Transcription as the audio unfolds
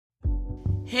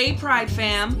Hey Pride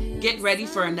fam, get ready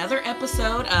for another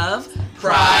episode of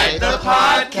Pride the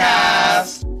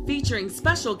Podcast, featuring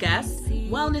special guests,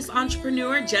 wellness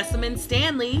entrepreneur Jessamyn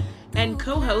Stanley, and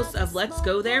co-host of Let's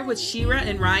Go There with Shira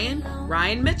and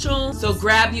Ryan Mitchell. So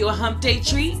grab you a hump day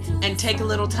treat and take a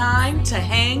little time to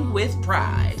hang with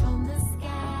Pride.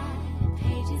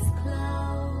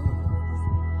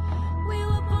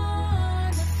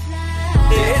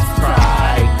 It's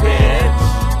Pride, bitch.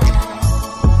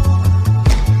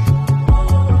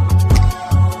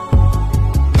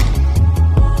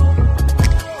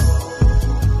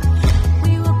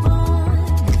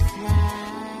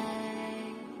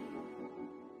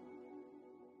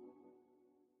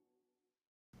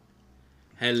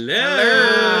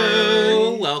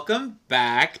 Hello. Welcome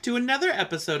back to another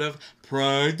episode of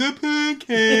Pride the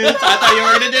Podcast. I thought you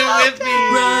were going to do it with me.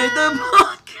 Pride the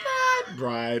Podcast.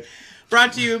 Bride.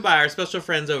 Brought to you by our special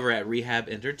friends over at Rehab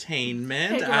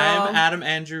Entertainment. Hey, girl. I'm Adam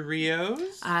Andrew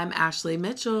Rios. I'm Ashley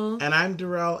Mitchell. And I'm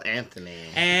Darrell Anthony.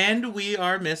 And we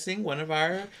are missing one of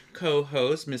our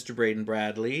co-hosts, Mr. Braden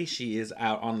Bradley. She is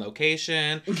out on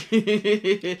location.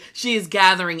 She is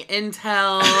gathering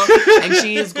intel, and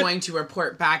she is going to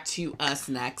report back to us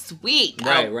next week.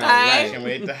 Right. Can't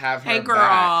wait to have her Hey, girl.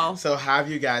 back. So how have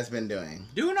you guys been doing?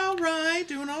 Doing all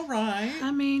right.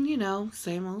 I mean, you know,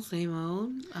 same old.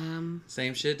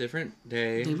 Same shit, different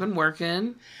day. They've been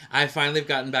working. I finally have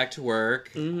gotten back to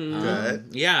work. Mm-hmm. Good.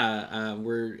 Yeah,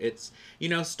 it's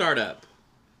startup.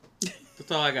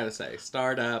 That's all I gotta say.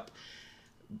 Startup.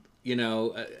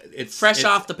 It's Fresh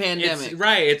off the pandemic.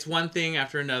 It's one thing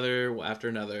after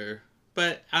another.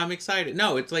 But I'm excited.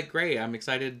 No, it's great. I'm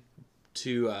excited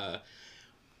to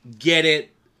get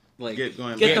it. Get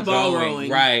going. Get the ball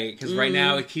rolling. Right, because right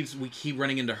now we keep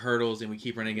running into hurdles and we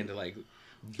keep running into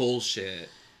bullshit.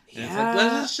 And it's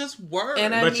let's just work.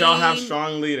 But y'all have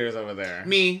strong leaders over there.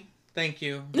 Me, thank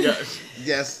you.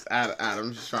 Yes,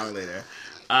 Adam, strong leader.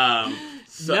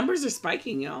 Numbers are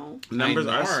spiking, y'all. Numbers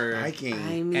I know. are spiking.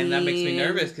 I mean, And that makes me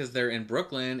nervous because they're in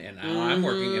Brooklyn, and now I'm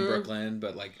working in Brooklyn.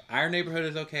 But our neighborhood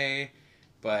is okay,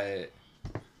 but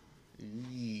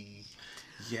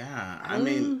yeah, I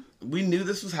mean, we knew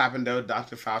this was happening though.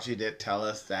 Dr. Fauci did tell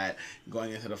us that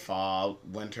going into the fall,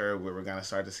 winter, we were going to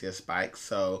start to see a spike.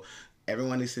 So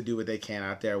everyone needs to do what they can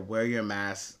out there. Wear your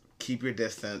mask, keep your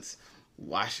distance,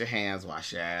 wash your hands,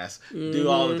 wash your ass, do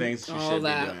all the things you should be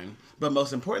doing. But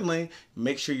most importantly,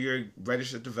 make sure you're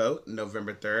registered to vote.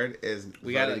 November 3rd is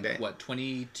voting day.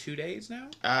 22 days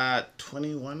now?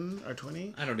 21 or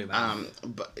 20? I don't do math.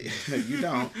 But you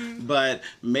don't. But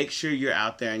make sure you're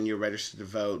out there and you're registered to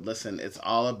vote. Listen, it's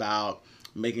all about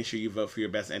making sure you vote for your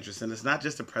best interest. And it's not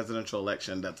just a presidential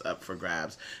election that's up for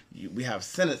grabs. We have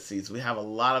Senate seats. We have a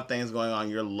lot of things going on.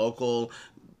 Your local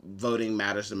voting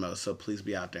matters the most. So please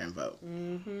be out there and vote.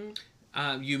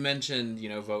 Mm-hmm. You mentioned,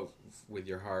 vote with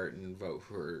your heart and vote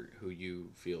for who you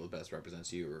feel best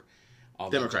represents you, or all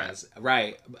Democrats.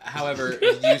 Right. However,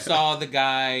 you saw the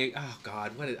guy. Oh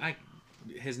God,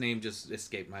 his name just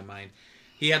escaped my mind.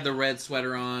 He had the red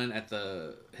sweater on at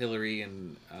the Hillary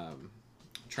and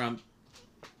Trump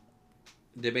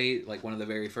debate, one of the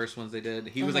very first ones they did.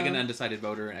 He was an undecided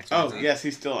voter and Oh yes,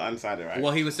 he's still undecided, right?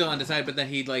 Well, he was still undecided, but then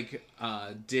he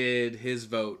did his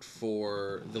vote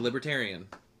for the Libertarian.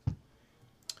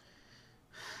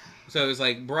 So it was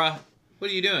bruh, what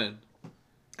are you doing?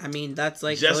 I mean, that's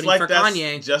just voting like for that,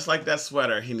 Kanye. Just like that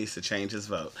sweater, he needs to change his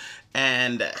vote.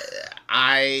 And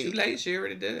Too late, she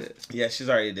already did it. Yeah, she's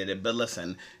already did it. But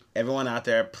listen, everyone out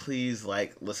there, please,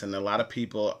 listen, a lot of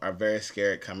people are very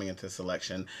scared coming into this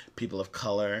election. People of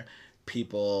color,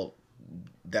 people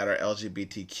that are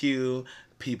LGBTQ,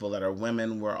 people that are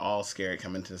women, we're all scared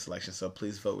coming into this election. So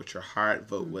please vote with your heart,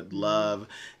 vote with love,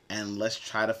 and let's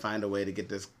try to find a way to get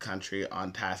this country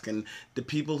on task. And the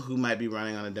people who might be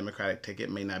running on a Democratic ticket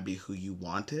may not be who you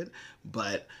wanted,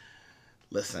 but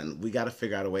listen, we got to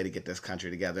figure out a way to get this country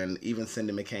together. And even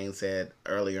Cindy McCain said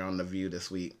earlier on The View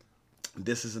this week,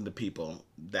 this isn't the people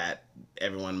that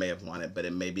everyone may have wanted, but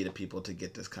it may be the people to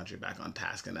get this country back on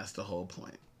task, and that's the whole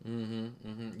point.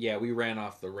 Yeah, we ran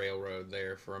off the railroad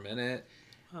there for a minute.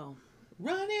 Oh.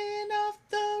 Running off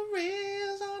the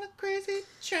rails on a crazy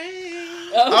train.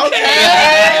 Okay.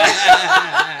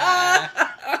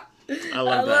 I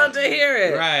love that. love to hear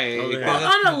it. Right. Okay.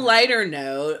 Well, on a lighter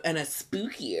note and a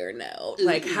spookier note,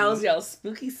 how's y'all's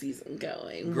spooky season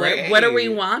going? Great. What are we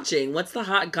watching? What's the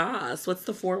hot goss? What's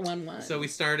the 411? So we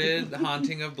started The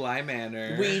Haunting of Bly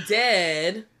Manor. We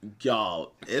did.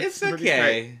 Y'all, it's pretty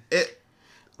okay. great.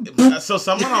 So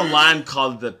someone online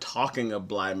called it the talking of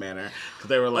Bly Manor, because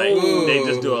they were like, Ooh. they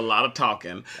just do a lot of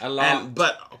talking. A lot.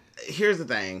 But here's the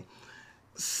thing.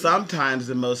 sometimes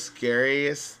the most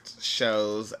scariest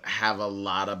shows have a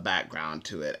lot of background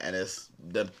to it, and it's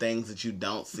the things that you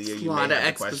don't see or you may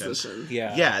have to question.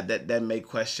 Yeah, that make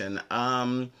question.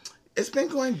 It's been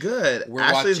going good.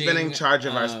 Ashley's been in charge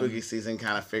of our spooky season,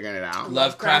 kind of figuring it out.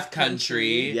 Lovecraft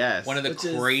Country. Yes. One of the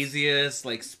craziest,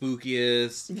 like,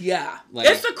 spookiest. Yeah. Like,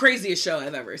 it's the craziest show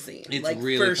I've ever seen. It's like,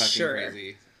 really for fucking sure.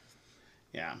 crazy.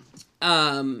 Yeah.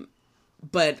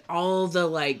 But all the,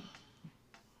 like,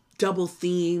 double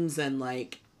themes and,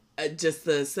 like, just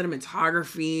the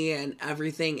cinematography and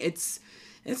everything, it's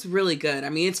really good. I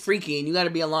mean, it's freaky, and you got to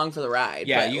be along for the ride.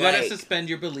 Yeah, but, you got to suspend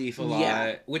your belief a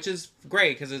lot, which is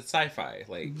great because it's sci-fi.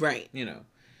 Like, right. You know.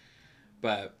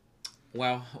 But,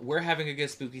 well, we're having a good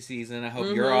spooky season. I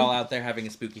hope you're all out there having a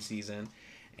spooky season.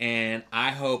 And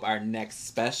I hope our next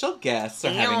special guests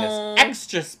are having an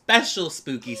extra special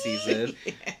spooky season.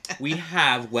 We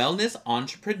have wellness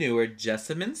entrepreneur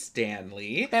Jessamyn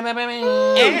Stanley.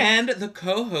 And the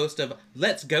co-host of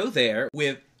Let's Go There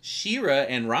with Shira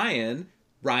and Ryan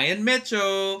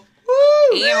Mitchell.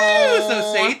 Woo!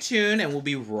 So stay tuned and we'll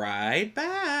be right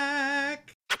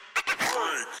back.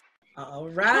 All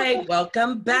right,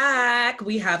 welcome back.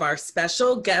 We have our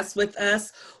special guest with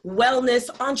us, wellness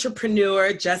entrepreneur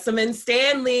Jessamyn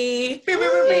Stanley.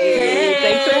 Hey,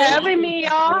 thanks for having me,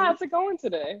 y'all. How's it going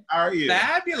today? How are you?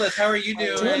 Fabulous. How are you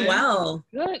doing? Doing well.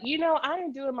 Good. You know, I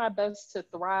am doing my best to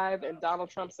thrive in Donald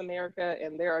Trump's America,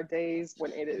 and there are days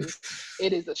when it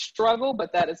is a struggle,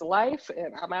 but that is life,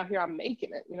 and I'm out here, I'm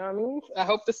making it. You know what I mean? I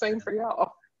hope the same for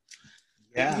y'all.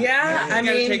 Yeah. I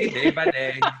mean, take it day by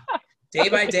day. Day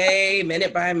by day,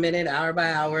 minute by minute, hour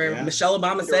by hour. Yeah. Michelle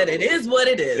Obama said, "It is what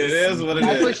it is." It is what it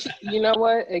is. You know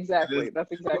what? Exactly.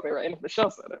 That's exactly right. And Michelle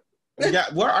said it.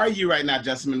 Yeah. Where are you right now,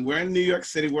 Jessamyn? We're in New York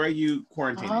City. Where are you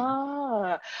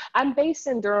quarantining? I'm based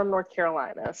in Durham, North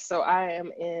Carolina. So I am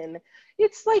in.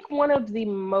 It's like one of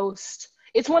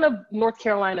North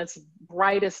Carolina's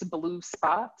brightest blue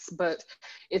spots, but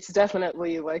it's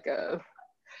definitely like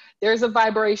there's a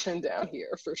vibration down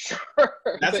here for sure.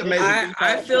 That's amazing.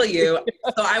 I feel you.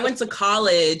 So I went to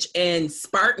college in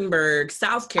Spartanburg,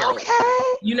 South Carolina.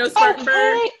 Okay. You know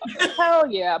Spartanburg? Okay.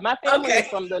 Hell yeah. My family is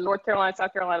from the North Carolina,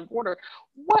 South Carolina border.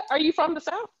 What, are you from the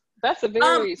South? That's a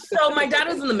very so my dad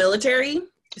was in the military.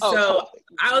 So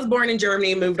I was born in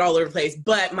Germany, moved all over the place,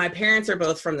 but my parents are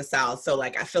both from the South. So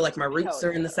like, I feel like my roots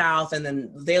are in the South, and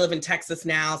then they live in Texas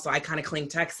now. So I kind of claim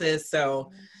Texas.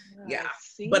 So yeah.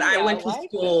 But I went to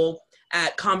school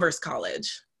at Converse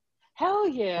College. Hell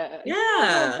yeah. Yeah.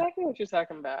 I know exactly what you're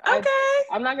talking about. Okay.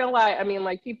 I'm not gonna lie. I mean,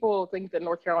 like, people think that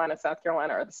North Carolina and South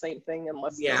Carolina are the same thing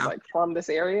unless they're like from this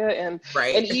area. And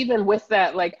even with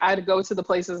that, like, I'd go to the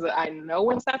places that I know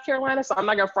in South Carolina. So I'm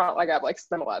not gonna front like I've like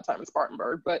spent a lot of time in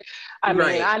Spartanburg, but I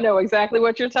mean, I know exactly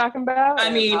what you're talking about. I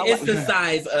mean, it's the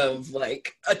size of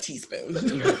like a teaspoon.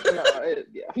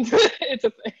 It's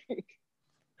a thing.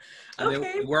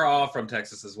 Okay. We're all from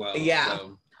Texas as well. Yeah.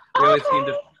 So we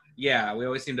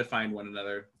always seem to find one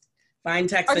another. Find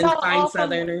Texans, find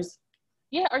Southerners.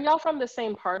 Are y'all from the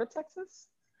same part of Texas?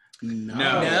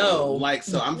 No. Like,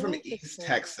 so I'm from East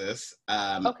Texas.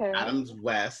 Adams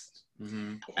West.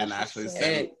 Mm-hmm. And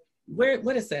actually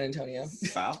what is San Antonio?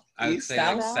 South. I would say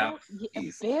like south.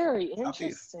 Very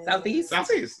interesting. Southeast.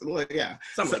 Yeah.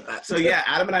 Something like that. So yeah,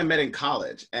 Adam and I met in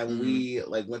college, and we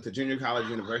like went to junior college,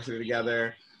 university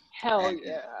together. Hell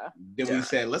yeah. Then we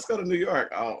said, let's go to New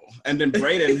York. Oh, and then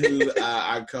Braden, who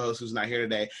our co-host, who's not here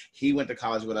today, he went to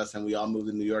college with us, and we all moved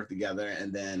to New York together.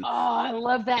 And then I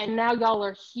love that. And now y'all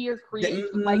are here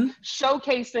like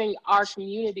showcasing our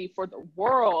community for the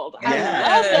world. Yeah.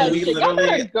 I love that. We y'all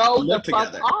better go the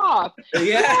fuck off.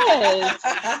 Yes.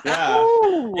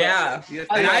 Yeah.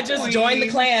 And I just joined the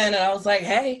clan, and I was like,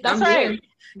 hey, that's I'm right. here.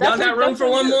 Y'all got room for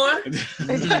one more?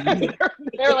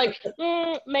 They're like,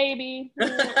 maybe.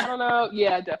 I don't know.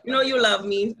 Yeah, definitely. You know you love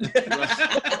me.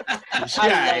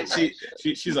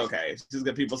 She's okay. She's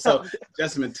good people. So,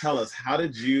 Jessamyn, tell us, how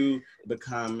did you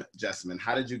become Jessamyn?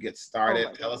 How did you get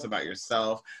started? Tell us about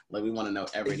yourself. Like, we want to know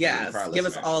everything. Yes, for our give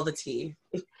listeners. us all the tea.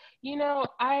 You know,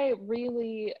 I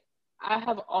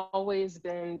have always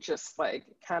been just like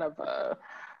kind of a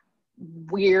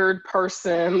weird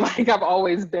person. Like, I've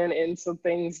always been into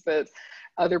things that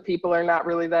other people are not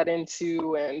really that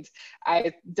into, and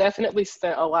I definitely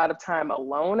spent a lot of time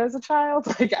alone as a child.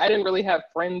 Like, I didn't really have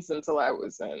friends until I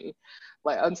was a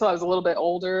little bit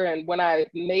older, and when I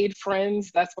made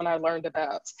friends, that's when I learned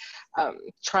about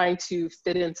trying to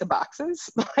fit into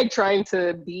boxes, like trying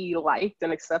to be liked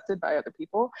and accepted by other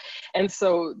people. And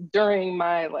so during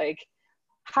my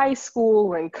high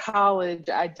school and college,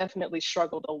 I definitely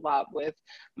struggled a lot with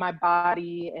my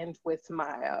body and with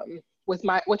my with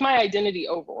my identity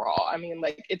overall. I mean,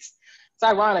 like it's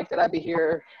ironic that I'd be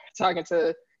here talking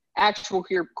to actual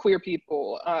queer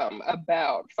people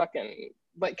about fucking,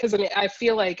 like, because I mean, I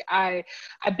feel like I've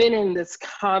been in this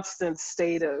constant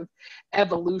state of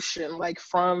evolution, like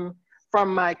from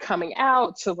my coming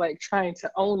out to like trying to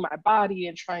own my body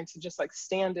and trying to just like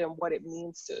stand in what it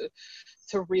means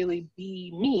to really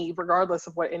be me, regardless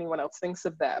of what anyone else thinks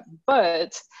of that.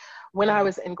 But when I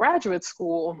was in graduate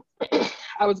school,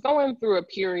 I was going through a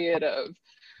period of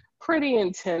pretty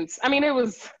intense. I mean,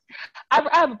 I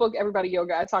have a book, Everybody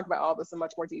Yoga. I talk about all this in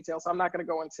much more detail, so I'm not going to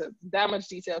go into that much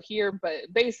detail here.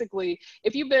 But basically,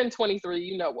 if you've been 23,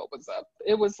 you know what was up.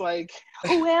 It was like,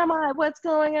 who am I? What's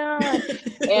going on? And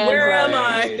where am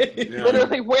I?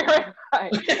 Literally, where am I?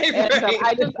 And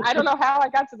Right. I don't know how I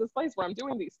got to this place where I'm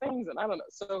doing these things, and I don't know.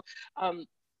 So,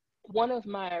 one of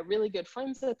my really good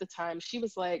friends at the time, she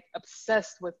was like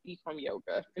obsessed with Bikram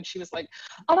yoga. And she was like,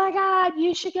 oh my God,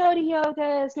 you should go to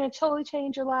yoga. It's going to totally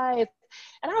change your life.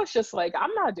 And I was just like,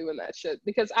 I'm not doing that shit,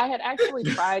 because I had actually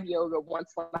tried yoga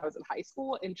once when I was in high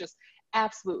school and just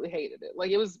absolutely hated it. Like,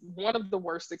 it was one of the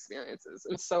worst experiences.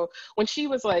 And so when she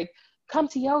was like, come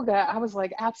to yoga, I was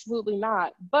like, absolutely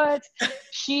not. But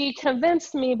she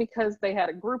convinced me because they had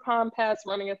a Groupon pass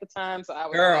running at the time. So I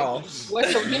was like,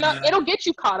 it'll get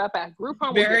you caught up at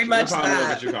Groupon. Very much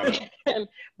that.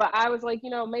 But I was like,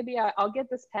 maybe I'll get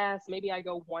this pass. Maybe I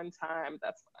go one time.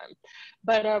 That's fine.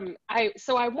 But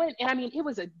I went, and I mean, it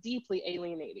was a deeply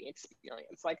alienating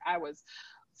experience. Like, I was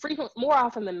more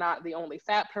often than not the only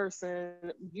fat person,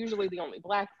 usually the only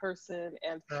Black person,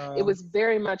 and it was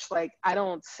very much like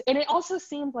and it also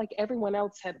seemed like everyone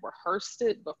else had rehearsed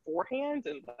it beforehand,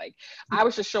 and like I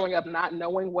was just showing up not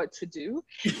knowing what to do.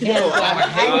 And I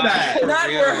hate that. Not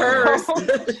rehearsed.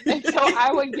 And so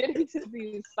I would get into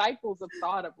these cycles of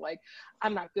thought of like,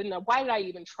 I'm not good enough. Why did I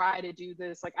even try to do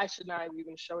this? Like, I should not have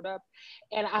even showed up.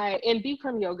 And in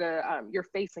Bikram yoga, you're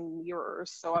facing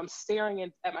mirrors, so I'm staring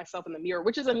at myself in the mirror,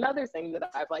 which is another thing that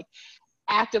I've like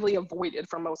actively avoided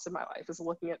for most of my life, is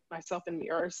looking at myself in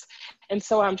mirrors. And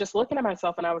so I'm just looking at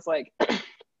myself, and I was like,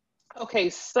 okay,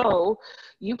 so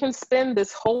you can spend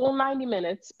this whole 90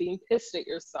 minutes being pissed at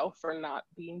yourself for not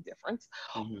being different,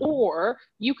 or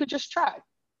you could just try,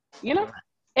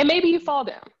 and maybe you fall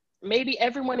down. Maybe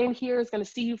everyone in here is going to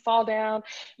see you fall down.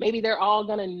 Maybe they're all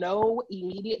going to know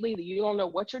immediately that you don't know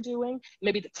what you're doing.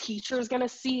 Maybe the teacher is going to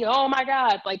see, oh my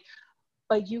God, like,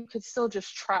 but you could still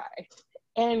just try.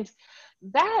 And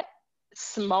that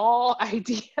small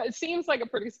idea, it seems like a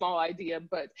pretty small idea,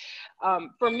 but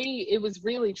for me, it was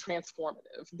really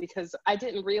transformative, because I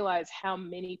didn't realize how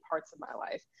many parts of my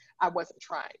life I wasn't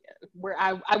trying in, where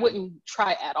I wouldn't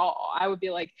try at all. I would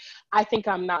be like, I think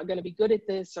I'm not going to be good at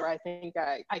this, or I think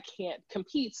I can't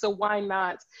compete, so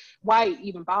why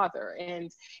even bother? And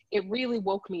it really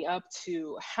woke me up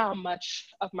to how much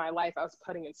of my life I was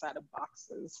putting inside of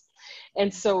boxes.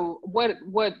 And so what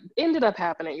ended up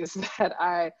happening is that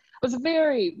I was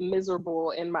very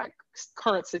miserable in my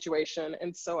current situation.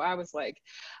 And so I was like,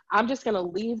 I'm just going to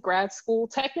leave grad school.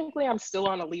 Technically, I'm still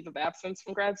on a leave of absence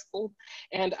from grad school.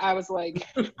 And I was like,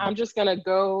 I'm just going to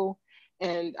go,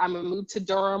 and I'm going to move to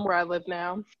Durham, where I live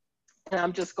now. And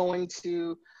I'm just going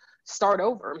to start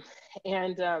over.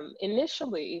 And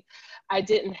initially, I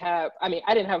didn't have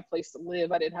a place to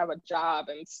live. I didn't have a job.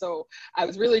 And so I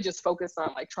was really just focused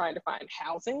on like trying to find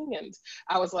housing. And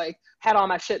I was like, had all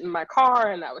my shit in my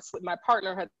car, and my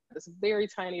partner had this very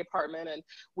tiny apartment, and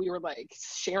we were like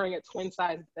sharing a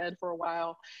twin-sized bed for a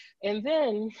while. And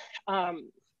then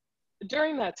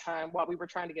during that time, while we were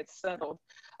trying to get settled,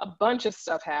 a bunch of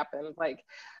stuff happened. Like,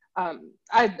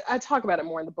 I talk about it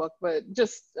more in the book, but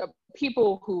just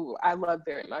people who I love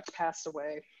very much passed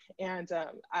away. And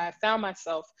I found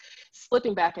myself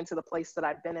slipping back into the place that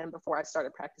I'd been in before I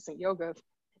started practicing yoga.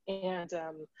 And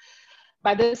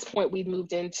by this point, we'd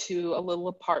moved into a little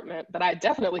apartment, but I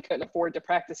definitely couldn't afford to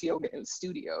practice yoga in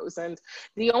studios. And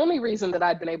the only reason that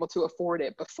I'd been able to afford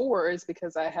it before is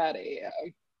because I had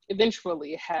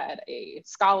eventually had a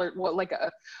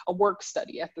a work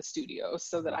study at the studio,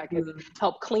 so that I could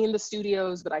help clean the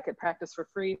studios, but I could practice for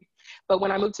free. But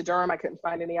when I moved to Durham, I couldn't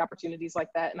find any opportunities like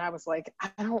that. And I was like,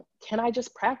 can I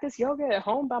just practice yoga at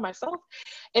home by myself?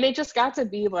 And it just got to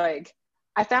be like,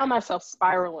 I found myself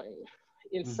spiraling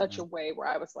in such a way where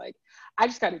I was like, I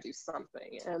just got to do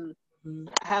something. And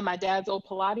I had my dad's old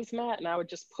Pilates mat, and I would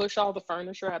just push all the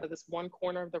furniture out of this one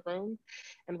corner of the room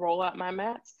and roll out my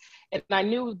mats. And I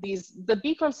knew the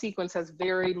Bikram sequence has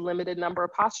very limited number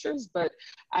of postures, but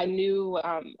I knew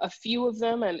a few of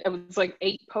them, and it was like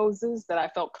 8 poses that I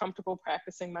felt comfortable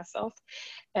practicing myself.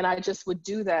 And I just would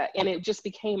do that, and it just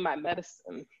became my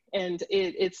medicine. And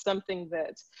it's something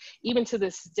that even to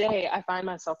this day, I find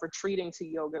myself retreating to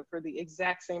yoga for the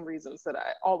exact same reasons that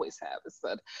I always have, is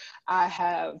that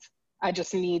I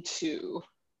just need to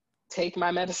take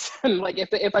my medicine. Like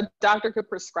if a doctor could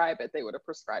prescribe it, they would have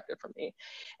prescribed it for me.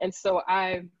 And so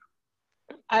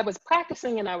I was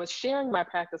practicing and I was sharing my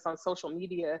practice on social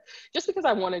media just because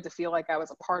I wanted to feel like I was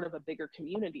a part of a bigger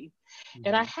community. Mm-hmm.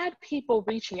 And I had people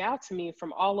reaching out to me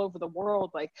from all over the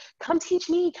world, like, come teach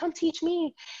me, come teach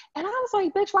me. And I was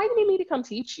like, bitch, why do you need me to come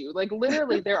teach you? Like,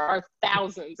 literally, there are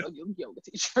thousands of yoga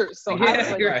teachers. So I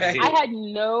was like, right. I had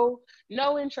no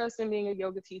interest in being a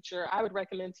yoga teacher. I would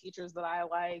recommend teachers that I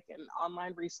like and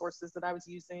online resources that I was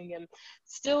using. And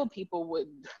still people would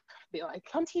be like,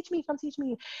 come teach me, come teach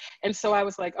me. And so I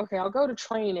was like, okay, I'll go to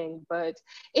training, but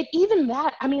even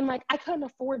that, I mean, like I couldn't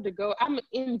afford to go. I'm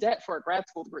in debt for a grad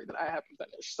school degree that I haven't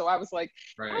finished. So I was like,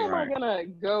 how am I gonna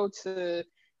go to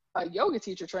a yoga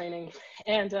teacher training?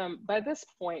 And by this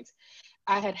point,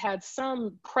 I had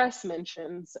some press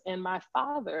mentions, and my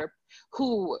father,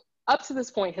 who up to this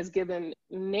point has given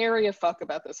nary a fuck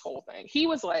about this whole thing. He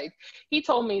was like, he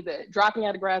told me that dropping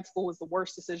out of grad school was the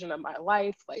worst decision of my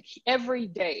life. Like every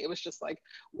day it was just like,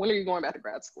 when are you going back to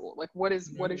grad school? Like, what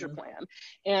is your plan?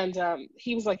 And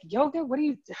he was like, yoga,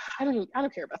 I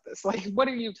don't care about this. Like, what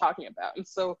are you talking about? And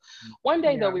so one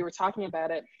day though, we were talking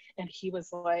about it and he was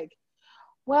like,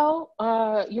 well,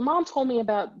 your mom told me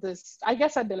about this. I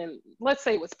guess I've been in, let's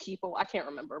say it was People. I can't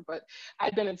remember, but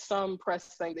I'd been in some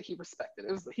press thing that he respected.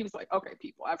 He was like, okay,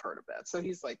 People, I've heard of that. So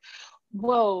he's like,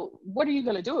 well, what are you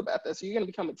going to do about this? Are you going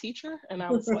to become a teacher? And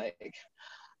I was like,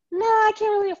 no, I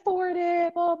can't really afford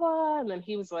it, blah, blah. And then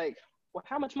he was like, well,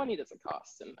 how much money does it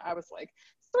cost? And I was like,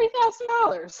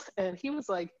 $3,000. And he was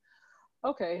like,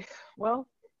 okay, well,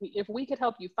 if we could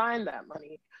help you find that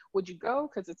money, would you go?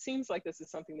 Because it seems like this is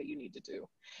something that you need to do.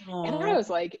 Aww. And I was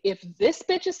like, if this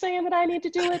bitch is saying that I need to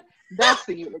do it, that's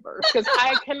the universe. Because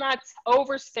I cannot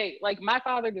overstate, like my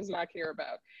father does not care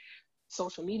about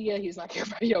social media. He's not care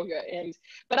about yoga.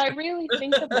 But I really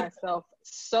think of myself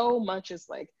so much as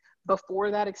like before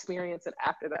that experience and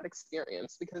after that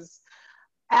experience, because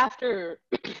after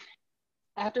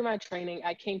my training,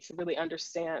 I came to really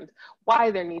understand why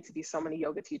there need to be so many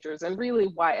yoga teachers and really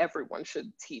why everyone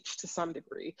should teach to some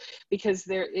degree, because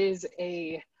there's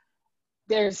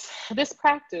this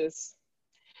practice.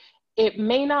 It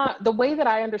may not, the way that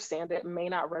I understand it may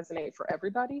not resonate for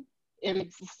everybody.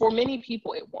 And for many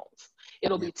people, it won't.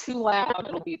 It'll be too loud.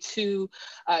 It'll be too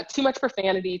much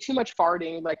profanity, too much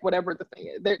farting, like whatever the thing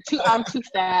is. I'm too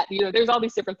fat. You know, there's all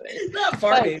these different things. Not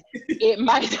farting. But it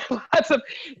might.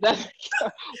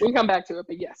 We can come back to it,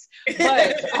 but yes.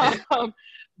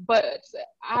 But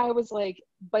I was like,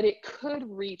 but it could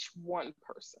reach one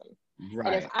person. Right.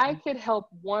 And if I could help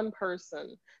one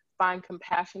person find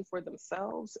compassion for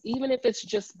themselves, even if it's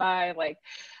just by like,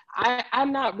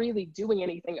 I'm not really doing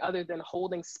anything other than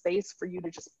holding space for you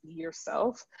to just be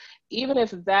yourself. Even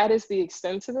if that is the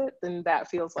extent of it, then that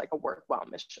feels like a worthwhile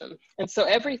mission. And so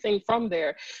everything from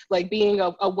there, like being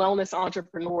a wellness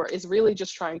entrepreneur, is really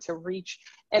just trying to reach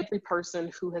every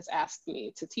person who has asked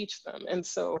me to teach them. And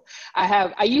so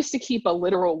I used to keep a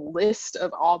literal list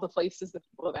of all the places that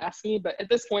people have asked me, but at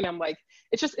this point I'm like,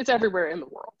 it's everywhere in the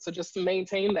world. So just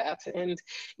maintain that. And,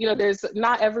 you know,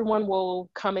 not everyone will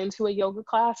come into a yoga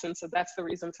class. And so that's the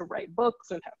reason to write books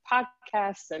and have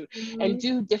podcasts and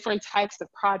do different types of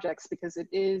projects, because it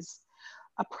is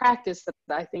a practice that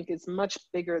I think is much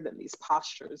bigger than these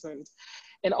postures.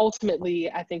 And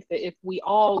ultimately, I think that if we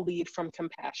all lead from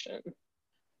compassion,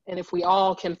 and if we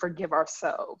all can forgive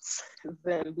ourselves,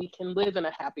 then we can live in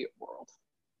a happier world.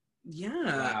 Yeah.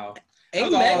 Wow.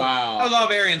 That was all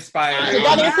very inspiring. Did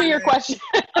that answer your question?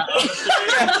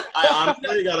 I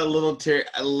honestly got a little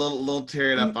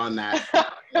teared up on that.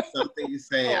 Something you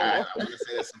say, I want to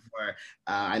say this before.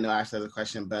 I know I asked the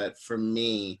question, but for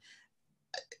me,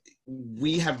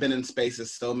 we have been in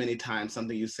spaces so many times,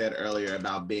 something you said earlier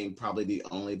about being probably the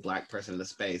only Black person in the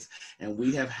space. And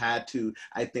we have had to,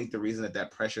 I think the reason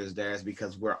that pressure is there is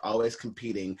because we're always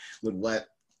competing with what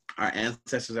our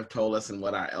ancestors have told us and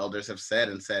what our elders have said,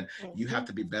 you have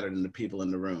to be better than the people in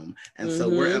the room. And so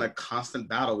we're in a constant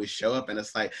battle. We show up and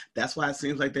it's like, that's why it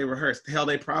seems like they rehearsed. Hell,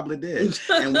 they probably did.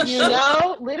 And we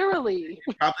literally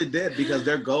probably did, because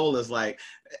their goal is like,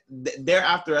 they're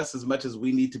after us as much as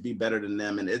we need to be better than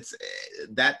them. And it's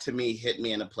that to me hit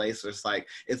me in a place where it's like,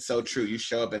 it's so true. You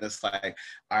show up and it's like,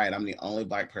 all right, I'm the only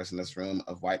Black person in this room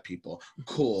of white people.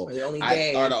 Cool. Or the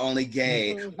only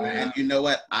gay. And you know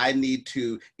what? I need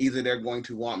to, either they're going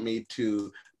to want me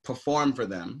to perform for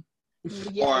them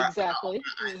Yeah, exactly.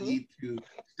 I need to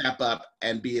step up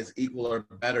and be as equal or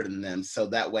better than them, so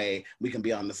that way we can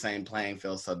be on the same playing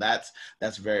field. So that's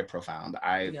very profound.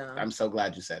 I'm so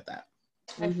glad you said that.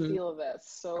 I feel that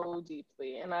so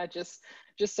deeply. And I just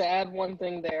to add one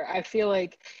thing there, I feel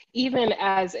like even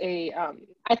as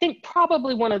I think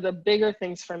probably one of the bigger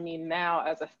things for me now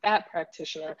as a fat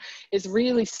practitioner is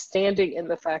really standing in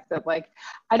the fact that like,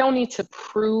 I don't need to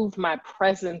prove my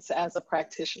presence as a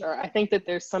practitioner. I think that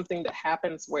there's something that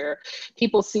happens where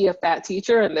people see a fat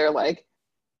teacher and they're like,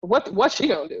 what's she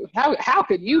gonna do? How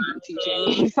could you be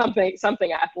teaching me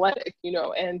something athletic, you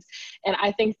know? And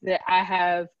I think that I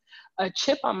have a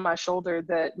chip on my shoulder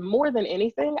that more than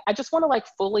anything, I just want to like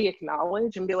fully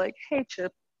acknowledge and be like, hey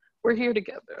Chip, we're here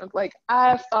together. Like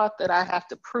I've thought that I have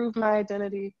to prove my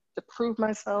identity, to prove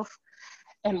myself,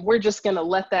 and we're just gonna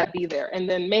let that be there. And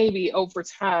then maybe over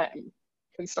time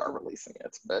can start releasing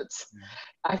it. But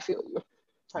I feel you.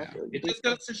 It just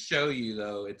goes to show you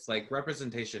though, it's like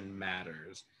representation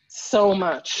matters. So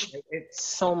much.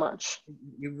 So much.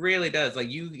 It really does. Like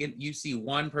you see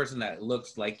one person that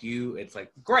looks like you, it's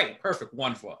like great, perfect,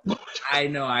 wonderful. I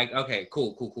know. Okay,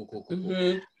 cool.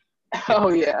 Mm-hmm. Oh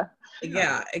yeah.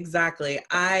 Yeah, exactly.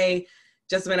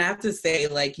 Jessamyn, I have to say,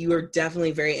 like, you are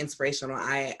definitely very inspirational.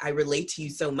 I relate to you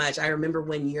so much. I remember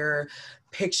when your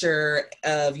picture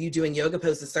of you doing yoga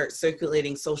poses started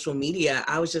circulating social media,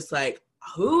 I was just like,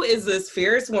 who is this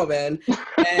fierce woman?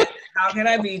 And how can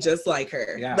I be just like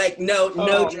her? Yeah. Like, no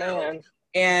joke. Man.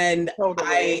 And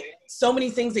Totally. so many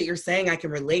things that you're saying I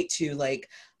can relate to. Like,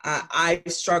 I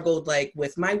struggled like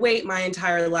with my weight my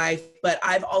entire life, but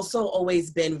I've also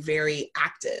always been very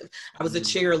active. I was a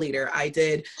cheerleader. I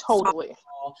did totally.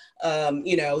 Softball.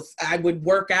 You know, I would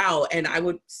work out and I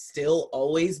would still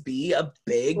always be a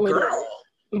big girl.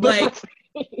 Like,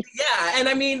 yeah, and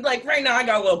I mean, like right now I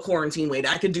got a little quarantine weight.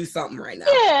 I could do something right now.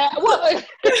 Yeah, well, I mean,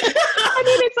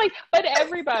 it's like, but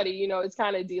everybody, you know, is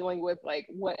kind of dealing with like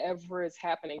whatever is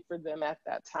happening for them at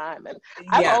that time. And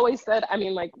I've always said, I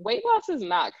mean, like weight loss is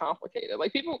not complicated.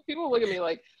 Like people look at me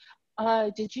like,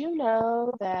 did you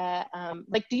know that,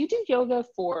 like, do you do yoga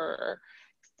for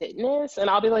fitness? And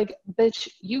I'll be like, bitch,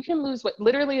 you can lose weight.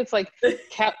 Literally, it's like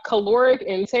caloric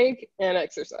intake and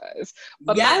exercise.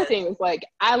 But my thing is like,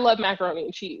 I love macaroni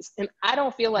and cheese, and I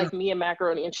don't feel like me and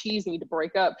macaroni and cheese need to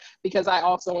break up because I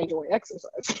also enjoy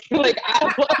exercise. Like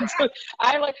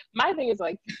my thing is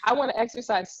like, I want to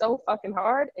exercise so fucking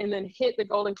hard and then hit the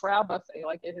Golden Corral buffet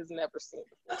like it has never seen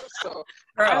before. So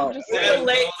I'm just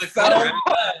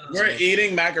we're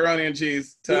eating macaroni and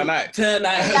cheese tonight.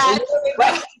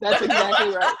 That's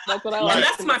exactly right. That's what I like. And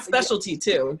that's my specialty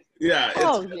too. Yeah.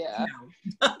 Yeah.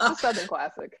 It's a Southern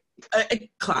classic. A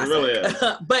classic. It really is.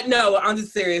 But no, on the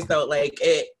serious though, like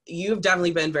you've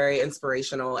definitely been very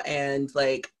inspirational, and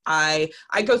like I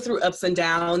go through ups and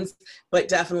downs, but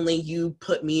definitely you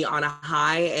put me on a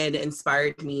high and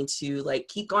inspired me to like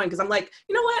keep going, because I'm like,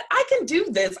 you know what, I can do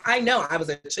this. I know I was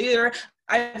a cheerleader.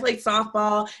 I played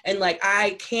softball, and like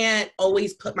I can't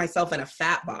always put myself in a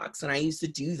fat box, and I used to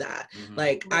do that.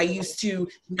 Like I used to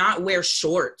not wear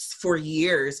shorts for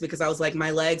years because I was like,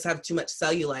 my legs have too much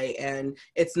cellulite and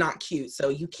it's not cute, so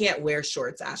you can't wear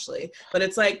shorts, Ashley. But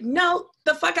it's like, no,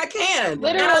 the fuck I can.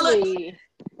 Literally.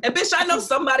 And bitch, I know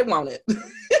somebody want it.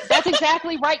 That's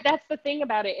exactly right. That's the thing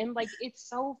about it. And like, it's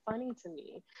so funny to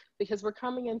me because we're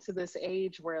coming into this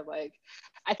age where like,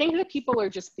 I think that people are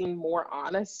just being more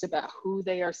honest about who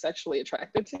they are sexually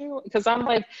attracted to. Because I'm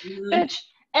like, bitch,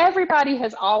 everybody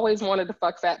has always wanted to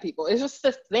fuck fat people. It's just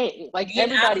the thing. Like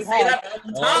everybody has.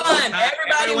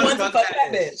 Everybody wants to fuck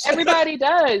that bitch. Everybody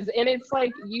does. And it's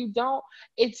like,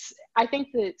 I think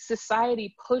that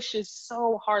society pushes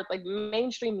so hard, like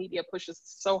mainstream media pushes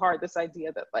so hard this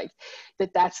idea that like,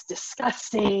 that's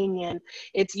disgusting. And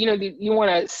it's, you know, you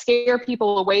want to scare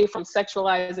people away from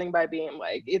sexualizing by being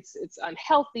like, it's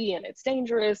unhealthy and it's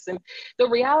dangerous. And the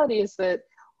reality is that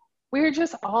we're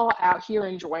just all out here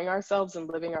enjoying ourselves and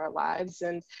living our lives.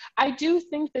 And I do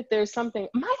think that there's something,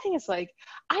 my thing is like,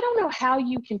 I don't know how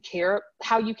you can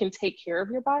take care of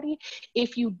your body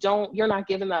if you're not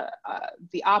given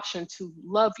the option to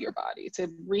love your body, to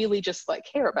really just like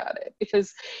care about it.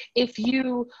 Because if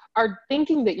you are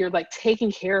thinking that you're like taking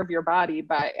care of your body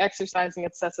by exercising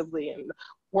excessively and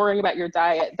worrying about your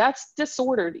diet, that's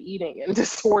disordered eating and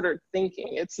disordered thinking.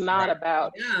 It's not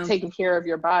about taking care of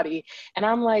your body. And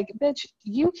I'm like, bitch,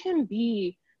 you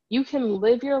can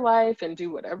live your life and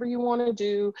do whatever you want to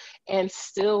do and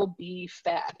still be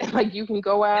fat. And like, you can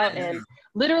go out and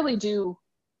literally do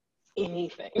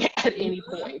anything at any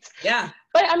point. Yeah.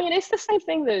 But I mean, it's the same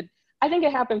thing that I think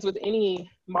it happens with any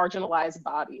marginalized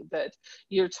body, that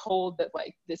you're told that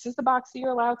like this is the box that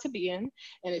you're allowed to be in,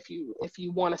 and if you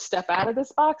want to step out of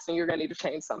this box, then you're going to need to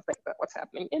change something about what's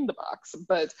happening in the box.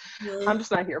 But I'm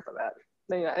just not here for that.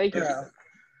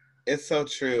 It's so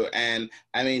true. And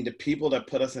I mean, the people that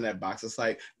put us in that box, it's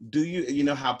like, do you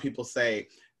know how people say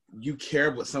you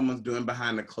care what someone's doing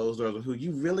behind the closed doors, or who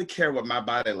you really care what my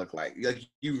body look like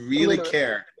you really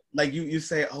care. Like you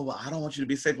say, oh, well, I don't want you to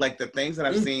be sick. Like the things that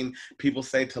I've seen people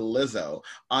say to Lizzo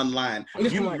online,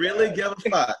 you really give a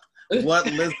fuck what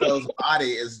Lizzo's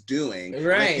body is doing.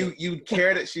 Right. Like you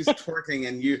care that she's twerking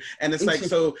and it's like,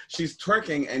 so she's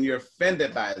twerking and you're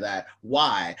offended by that.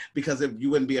 Why? Because if you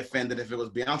wouldn't be offended if it was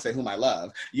Beyonce, whom I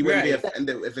love. You wouldn't be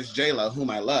offended if it's J-Lo, whom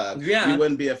I love. Yeah. You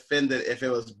wouldn't be offended if it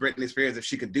was Britney Spears, if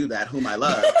she could do that, whom I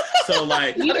love. So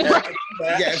like, yeah,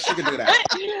 if she could do that.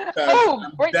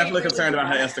 I'm definitely concerned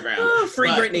about her Instagram. Oh,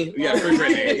 free Britney. Yeah, free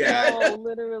Britney. Yeah. Oh,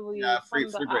 literally. Yeah, free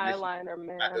from the Britney. eyeliner,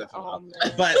 man. Oh,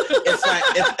 man. But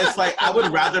it's like I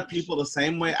would rather people the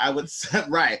same way I would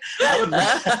right.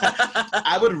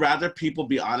 I would rather people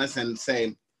be honest and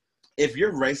say, if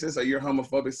you're racist or you're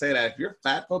homophobic, say that. If you're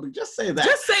fatphobic, just say that.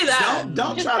 Just say that.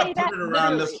 Don't try to put it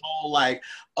around this whole like,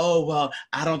 oh well,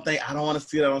 I don't want to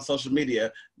see that on social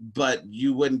media. But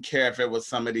you wouldn't care if it was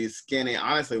some of these skinny,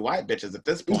 honestly, white bitches at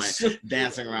this point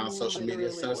dancing around social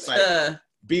media. So it's like,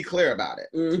 be clear about it.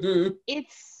 Mm-hmm.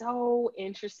 It's so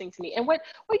interesting to me. And what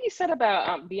you said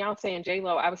about Beyonce and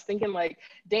J-Lo, I was thinking like,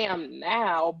 damn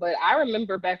now, but I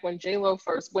remember back when J-Lo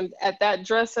first, when at that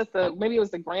dress at maybe it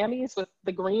was the Grammys with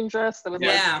the green dress that was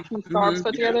like two stars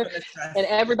put together, and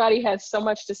everybody had so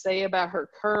much to say about her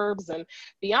curves. And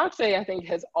Beyonce, I think,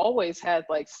 has always had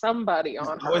like somebody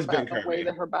on her about the way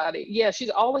that her body,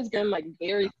 she's always been like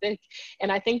very thick.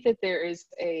 And I think that there is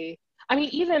I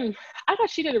thought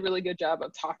she did a really good job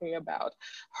of talking about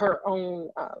her own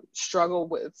struggle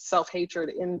with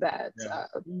self-hatred in that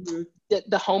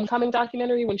the Homecoming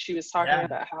documentary, when she was talking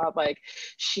about how like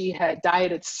she had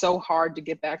dieted so hard to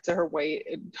get back to her weight,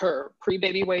 her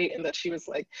pre-baby weight, and that she was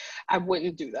like, I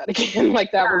wouldn't do that again.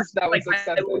 Like that was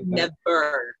excessive. I would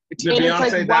never. And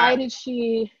it's like, why did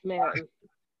she, man?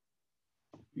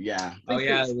 Yeah. Oh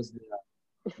yeah, it was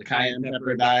the cayenne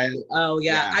pepper diet. Oh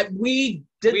yeah, we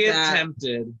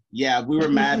attempted. Yeah, we were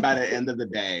mad by the end of the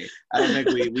day. I don't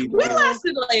think we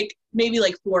lasted like maybe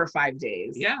like 4 or 5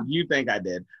 days. Yeah, you think I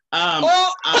did? You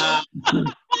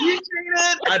cheated.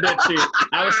 I did cheat.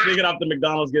 I was sneaking off the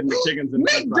McDonald's getting the chickens and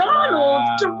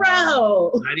McDonald's,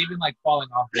 Terrell. Not even like falling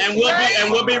off. And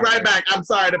we'll be right back. I'm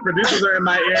sorry, the producers are in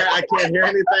my ear. I can't hear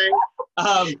anything.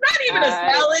 Not even a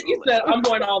salad. You said I'm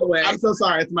going all the way. I'm so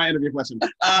sorry. It's my interview question.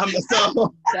 But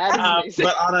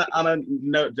on a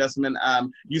note,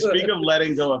 Jessamyn, you speak of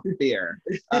letting go of fear,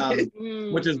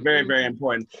 which is very, very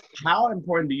important. How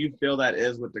important do you feel that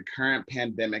is with the current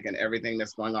pandemic and everything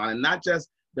that's going on, and not just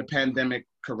the pandemic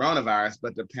coronavirus,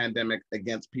 but the pandemic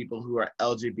against people who are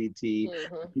LGBT,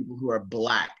 people who are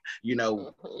Black? You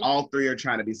know, all three are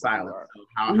trying to be silent. So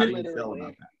how do you feel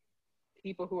about that?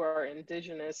 People who are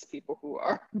indigenous, people who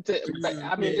are,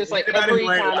 just like every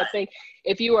kind of thing.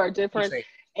 If you are different,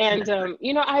 and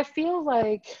I feel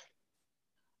like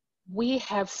we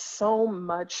have so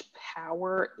much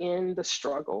power in the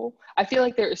struggle. I feel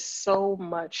like there is so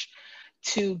much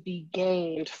to be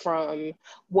gained from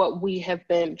what we have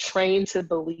been trained to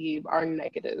believe are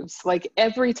negatives. Like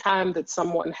every time that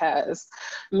someone has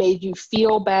made you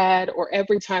feel bad, or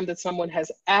every time that someone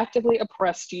has actively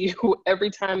oppressed you,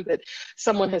 every time that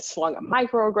someone has slung a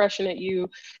microaggression at you,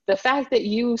 the fact that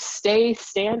you stay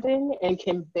standing and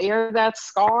can bear that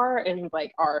scar and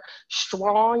like are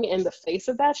strong in the face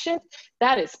of that shit,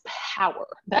 that is power.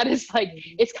 That is like,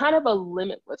 it's kind of a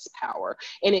limitless power.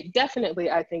 And it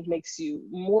definitely, I think, makes you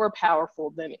more powerful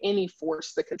than any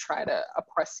force that could try to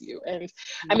oppress you. And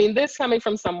I mean, this coming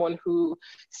from someone who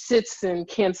sits in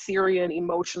Cancerian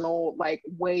emotional like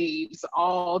waves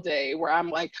all day, where I'm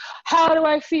like, how do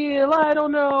I feel? I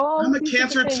don't know. I'm a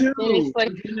Cancer too. And it's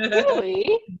like,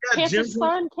 really? Cancer's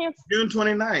fun? June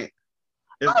 29th.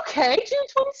 Okay, June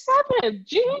 27th.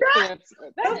 June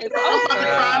Cancer. That is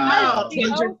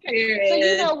awesome. Okay. So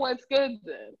you know what's good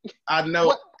then. I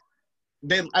know.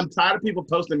 I'm tired of people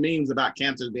posting memes about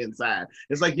cancers being sad.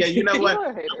 It's like, yeah, you know what?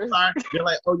 I'm sorry. You're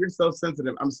like, oh, you're so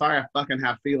sensitive. I'm sorry, I fucking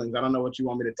have feelings. I don't know what you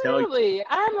want me to tell you.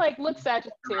 I'm like, look,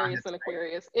 Sagittarius and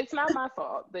Aquarius. It's not my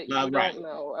fault that you don't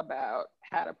know about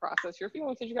how to process your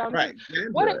feelings that you got. Right.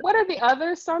 What are the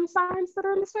other sun signs that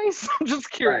are in the space? I'm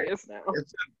just curious now.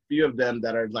 It's a few of them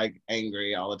that are like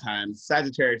angry all the time.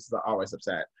 Sagittarius are always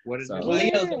upset. What is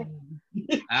Leo?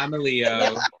 I'm a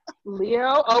Leo.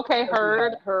 Leo, okay,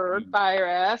 heard, fire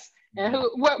ass. And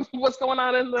what's going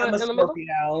on in I'm a the middle?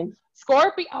 Scorpio.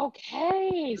 Scorpio.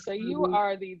 Okay, so you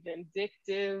are the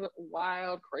vindictive,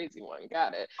 wild, crazy one.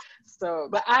 Got it. So,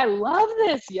 but I love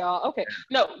this, y'all. Okay,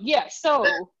 no, yeah. So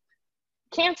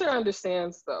Cancer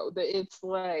understands though that it's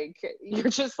like you're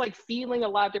just like feeling a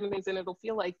lot of different things, and it'll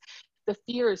feel like the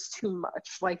fear is too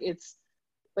much, like it's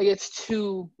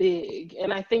too big.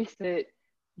 And I think that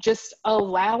just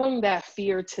allowing that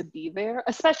fear to be there,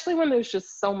 especially when there's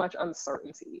just so much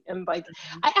uncertainty, and like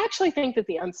I actually think that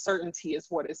the uncertainty is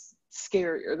what is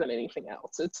scarier than anything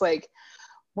else. It's like,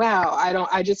 wow,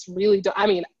 I just really don't. I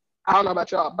mean, I don't know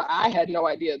about y'all, but I had no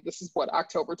idea this is what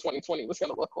October 2020 was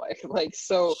going to look like. Like,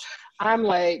 so I'm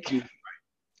like,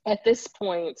 at this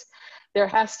point, there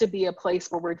has to be a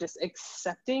place where we're just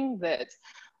accepting that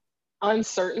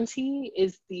uncertainty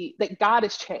is that God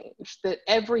has changed, that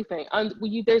everything,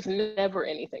 there's never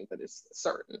anything that is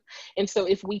certain. And so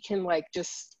if we can like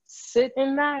just sit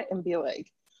in that and be like,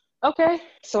 okay,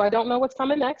 so I don't know what's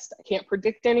coming next. I can't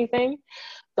predict anything.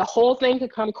 The whole thing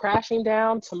could come crashing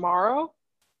down tomorrow.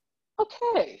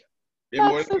 Okay.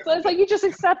 It's like you just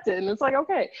accept it, and it's like,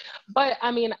 okay. But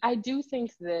I mean, I do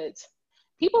think that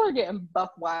people are getting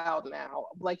buck wild now,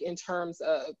 like in terms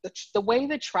of the way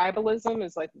that tribalism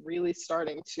is like really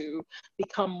starting to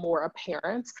become more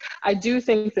apparent. I do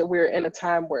think that we're in a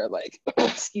time where like,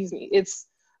 excuse me, it's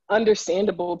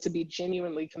understandable to be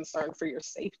genuinely concerned for your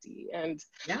safety. And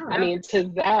I mean,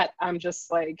 to that, I'm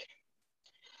just like,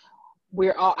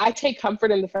 I take comfort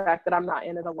in the fact that I'm not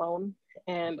in it alone,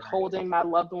 and holding my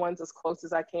loved ones as close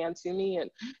as I can to me, and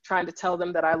trying to tell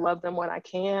them that I love them when I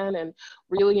can, and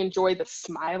really enjoy the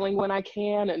smiling when I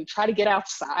can, and try to get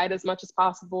outside as much as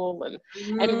possible,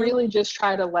 and really just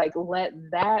try to like let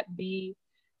that be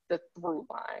the through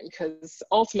line, because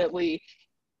ultimately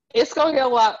it's going to get a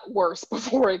lot worse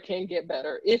before it can get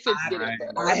better, if it's getting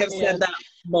better. I have said that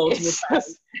multiple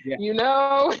times. You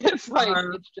know, it's like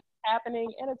it's just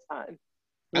happening, and it's fine.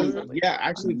 Yeah,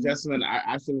 actually, Jessamyn, I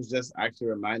actually was just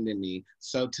reminding me.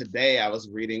 So today I was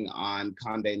reading on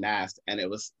Condé Nast, and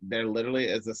there literally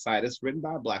is a site. It's written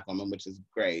by a Black woman, which is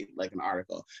great, like an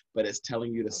article, but it's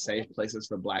telling you the safe places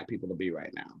for Black people to be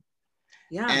right now.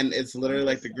 Yeah. And it's literally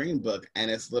like the Green Book.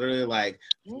 And it's literally like,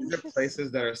 these are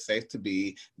places that are safe to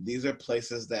be. These are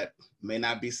places that may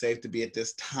not be safe to be at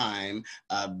this time.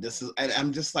 And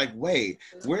I'm just like, wait,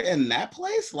 we're in that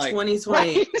place? Like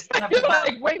 2020.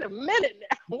 Like, wait a minute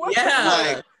now. What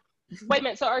wait a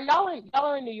minute. So are y'all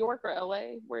in New York or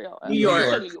LA? Where y'all at? New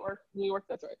York. New York,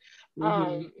 that's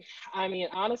right. I mean,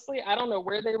 honestly, I don't know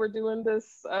where they were doing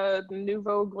this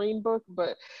Nouveau Green Book,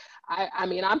 but I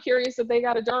mean, I'm curious if they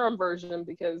got a Durham version,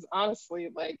 because honestly,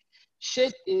 like,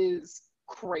 shit is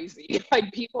crazy.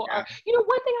 Like, people are,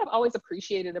 one thing I've always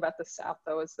appreciated about the South,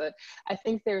 though, is that I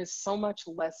think there's so much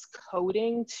less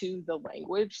coding to the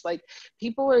language. Like,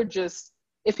 people are just,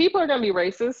 if people are going to be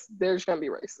racist, they're just going to be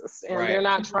racist. And they're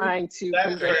not trying to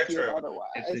convince you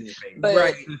otherwise.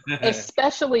 But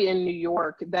especially in New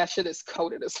York, that shit is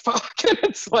coded as fuck. And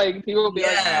it's like, people will be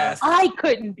like, I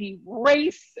couldn't be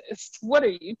racist. What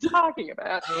are you talking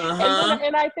about?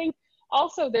 And I think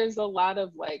also there's a lot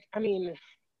of like, I mean,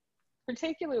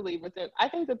 particularly within, I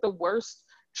think that the worst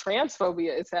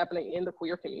transphobia is happening in the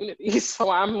queer community.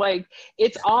 So I'm like,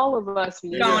 it's all of us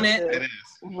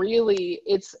really,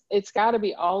 it's got to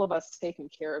be all of us taking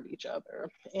care of each other.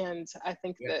 And I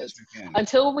think that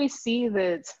until we see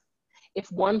that if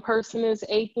one person is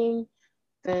aching,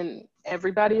 then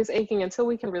everybody is aching, until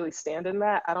we can really stand in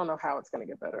that, I don't know how it's going to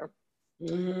get better.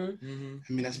 I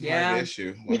mean, that's part of the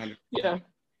issue. 100%. Yeah.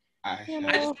 I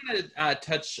just want to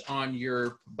touch on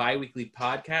your bi-weekly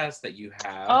podcast that you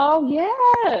have. Oh,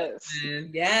 yes.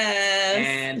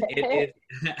 And it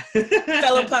is...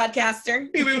 fellow podcaster.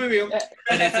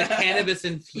 And it's a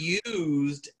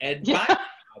cannabis-infused advice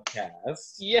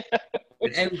podcast. Yeah.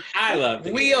 And I love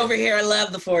it. We over here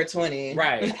love the 420.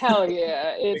 Right. Hell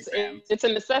yeah. It's a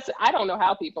necessity. I don't know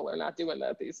how people are not doing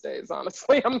that these days,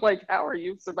 honestly. I'm like, how are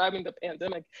you surviving the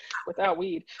pandemic without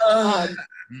weed?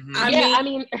 I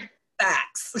mean,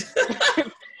 facts.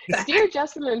 Dear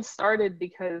Jessamyn started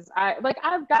because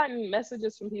I've gotten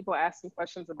messages from people asking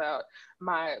questions about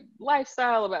my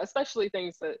lifestyle, about especially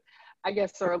things that I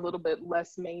guess are a little bit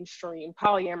less mainstream,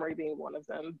 polyamory being one of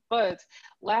them. But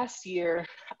last year,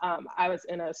 I was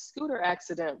in a scooter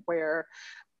accident where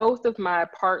both of my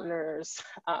partners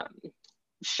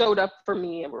showed up for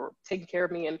me and were taking care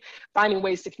of me and finding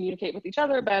ways to communicate with each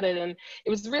other about it. And it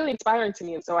was really inspiring to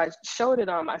me. And so I showed it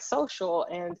on my social,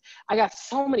 and I got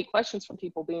so many questions from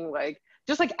people being like,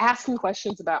 just like asking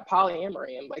questions about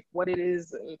polyamory and like what it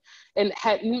is, and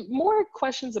had more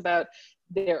questions about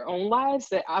their own lives,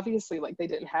 that obviously like they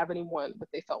didn't have anyone that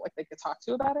they felt like they could talk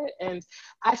to about it. And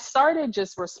I started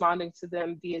just responding to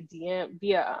them via DM,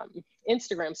 via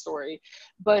Instagram story.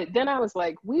 But then I was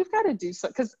like, we've got to do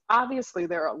something, because obviously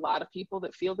there are a lot of people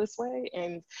that feel this way.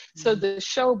 And so the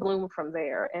show bloomed from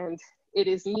there. And it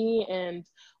is me and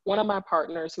one of my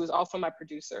partners, who is also my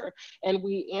producer, and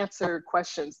we answer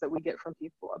questions that we get from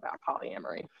people about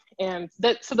polyamory. And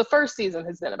so the first season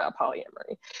has been about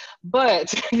polyamory,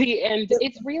 but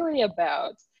it's really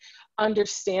about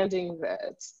understanding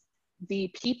that the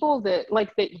people that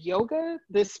like that yoga,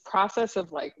 this process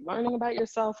of like learning about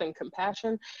yourself and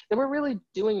compassion, that we're really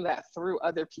doing that through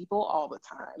other people all the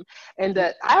time. And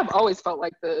that I have always felt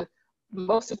like the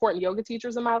most important yoga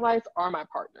teachers in my life are my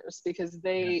partners, because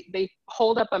they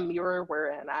hold up a mirror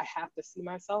wherein I have to see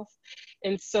myself.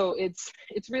 And so it's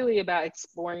really about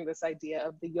exploring this idea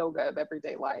of the yoga of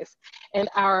everyday life. And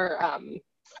our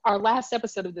last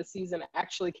episode of the season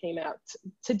actually came out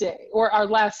today, or our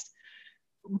last,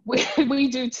 we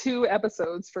do 2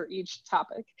 episodes for each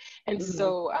topic. And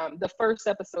so the first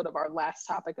episode of our last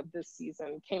topic of this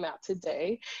season came out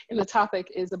today. And the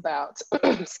topic is about,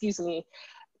 excuse me,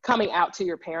 coming out to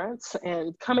your parents,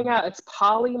 and coming out, it's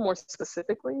poly more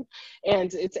specifically.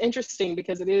 And it's interesting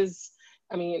because it is,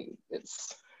 I mean,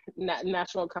 it's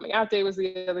National Coming Out Day was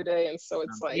the other day. And so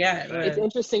it's like, it's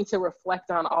interesting to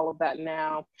reflect on all of that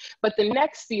now. But the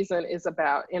next season is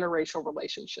about interracial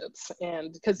relationships.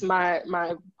 And because my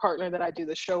partner that I do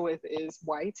the show with is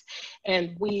white,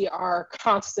 and we are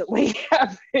constantly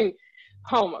having,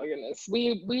 oh my goodness,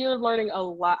 we are learning a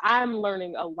lot. I'm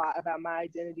learning a lot about my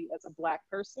identity as a Black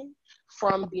person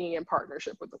from being in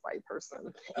partnership with a white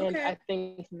person. Okay. And I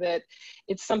think that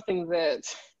it's something that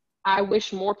I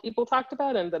wish more people talked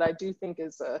about, and that I do think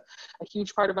is a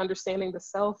huge part of understanding the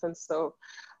self. And so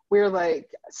we're like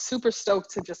super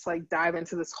stoked to just like dive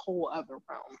into this whole other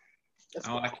realm.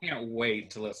 I can't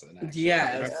wait to listen. Actually.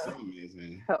 Yes. That's so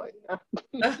amazing. Hell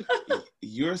yeah.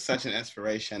 You're such an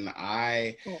inspiration.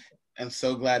 I'm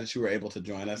so glad that you were able to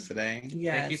join us today.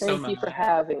 Yes. Thank you for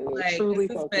having me. Like, Truly,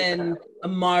 this has been a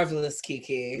marvelous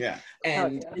Kiki. Yeah.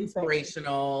 And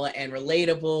inspirational and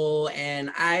relatable.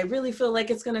 And I really feel like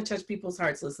it's going to touch people's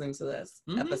hearts listening to this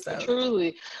episode.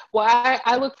 Truly. Well,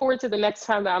 I look forward to the next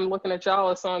time that I'm looking at y'all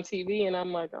on TV and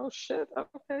I'm like, oh shit,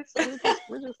 okay, so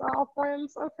we're just all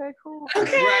friends. Okay, cool.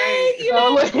 Okay. Right. You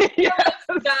know,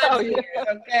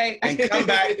 okay. And come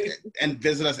back and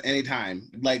visit us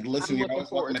anytime. Like, listen, you're always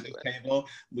welcome at the table.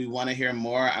 We want to hear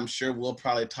more. I'm sure we'll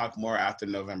probably talk more after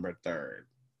November 3rd.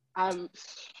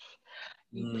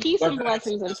 Peace and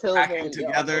blessings until then.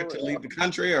 Together to leave the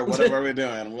country or whatever we're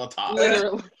doing. We'll talk.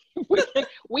 Literally.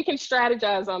 We can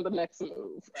strategize on the next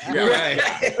move. Right.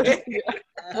 We'll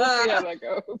see how that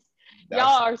goes.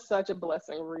 Y'all are such a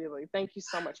blessing, really. Thank you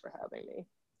so much for having me.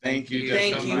 Thank you.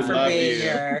 Thank you for being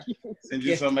here. Send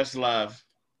you so much love.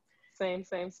 Same.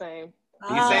 Be safe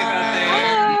out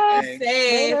out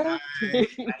there.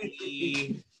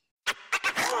 Safe.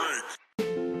 Bye.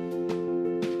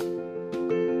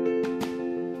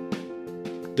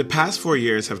 The past 4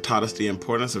 years have taught us the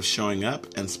importance of showing up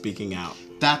and speaking out.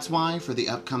 That's why for the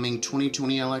upcoming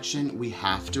 2020 election, we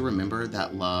have to remember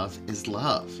that love is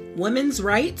love. Women's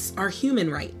rights are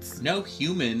human rights. No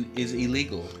human is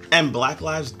illegal. And Black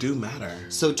lives do matter.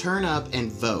 So turn up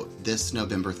and vote this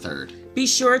November 3rd. Be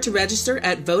sure to register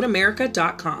at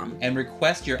voteamerica.com. And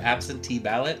request your absentee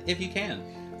ballot if you can.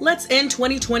 Let's end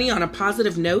 2020 on a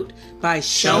positive note by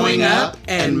showing up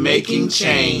and making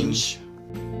change.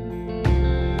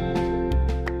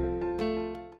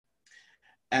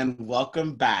 And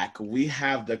welcome back. We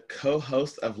have the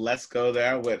co-host of Let's Go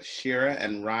There with Shira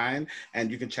and Ryan, and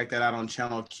you can check that out on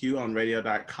Channel Q on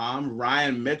radio.com.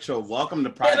 Ryan Mitchell, welcome to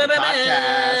Private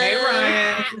Podcast. Hey,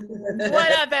 Ryan.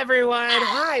 What up, everyone?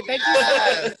 Hi, thank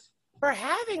you for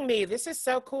having me. This is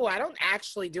so cool. I don't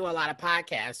actually do a lot of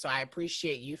podcasts, so I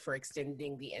appreciate you for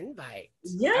extending the invite.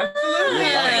 Yes,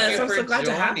 I'm so glad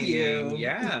to have you.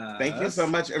 Yeah. Thank you so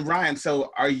much. And Ryan,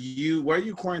 so where are you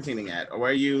quarantining at, or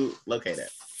where are you located?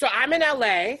 So I'm in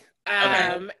LA,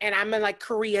 and I'm in like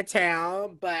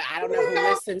Koreatown, but I don't know who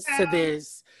listens to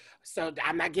this, so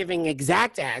I'm not giving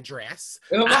exact address.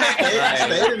 Stayed in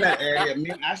that area.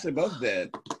 Me and Ashley both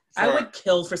did. I would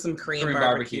kill for some Korean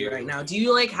barbecue right now. Do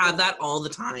you like have that all the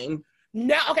time?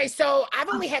 No, okay, so I've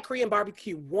only had Korean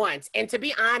barbecue once, and to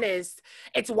be honest,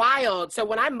 it's wild. So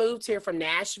when I moved here from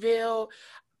Nashville,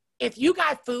 if you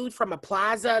got food from a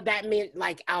plaza, that meant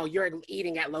like, oh, you're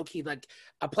eating at low-key like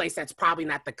a place that's probably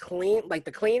not the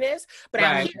cleanest. But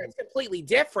out here it's completely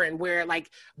different, where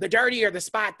like the dirtier the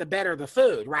spot, the better the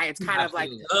food, right? It's kind of like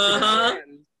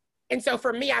And so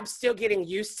for me, I'm still getting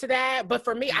used to that. But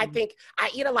for me, I think I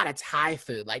eat a lot of Thai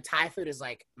food. Like Thai food is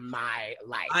like my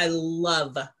life. I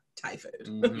love Thai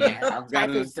food. Yeah, Thai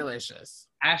food's delicious.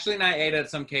 Ashley and I ate at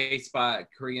some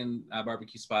Korean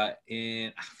barbecue spot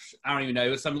in, I don't even know, it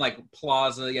was some like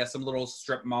plaza, some little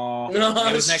strip mall. It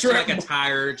was next to like a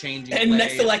tire changing and place.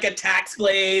 next to like a tax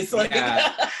place. Like,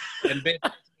 yeah. And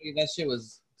that shit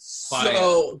was fire.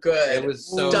 So good. It was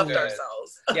so Stuffed good.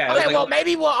 ourselves. Yeah. Okay, like, well,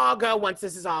 maybe we'll all go once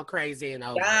this is all crazy and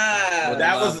over. Yeah. Well,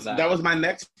 that was my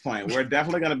next point. We're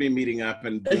definitely going to be meeting up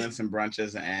and doing some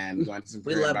brunches and going to some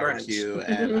Korean barbecue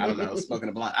and I don't know, smoking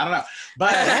a blunt. I don't know,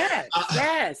 but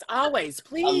yes, always,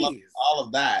 please. I love all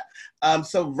of that.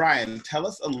 So Ryan, tell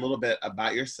us a little bit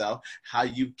about yourself, how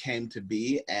you came to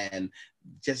be, and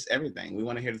just everything. We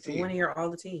want to hear the tea. We want to hear all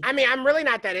the tea. I mean, I'm really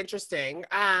not that interesting.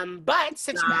 But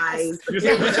since Nice.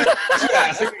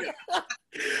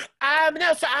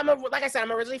 No, so like I said,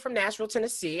 I'm originally from Nashville,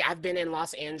 Tennessee. I've been in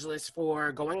Los Angeles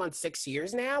for going on 6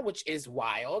 years now, which is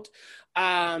wild.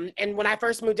 And when I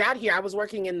first moved out here, I was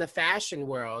working in the fashion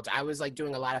world. I was like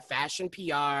doing a lot of fashion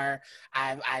PR.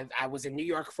 I was in New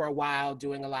York for a while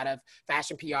doing a lot of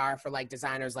fashion PR for like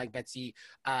designers like Betsy,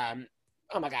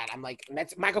 oh my God, I'm like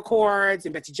Michael Kors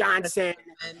and Betsy Johnson.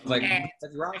 like and,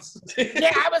 Ross.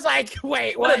 yeah, I was like,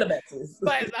 wait, One what? of the Betsy's.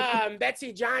 But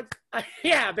Betsy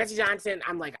Johnson,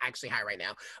 I'm like actually high right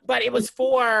now. But it was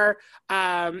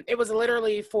it was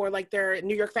literally for like their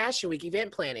New York Fashion Week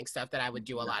event planning stuff that I would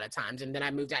do a lot of times. And then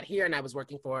I moved out here and I was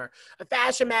working for a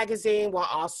fashion magazine while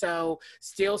also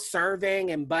still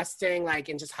serving and busting, like,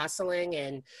 and just hustling.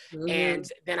 And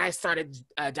then I started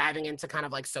diving into kind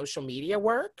of like social media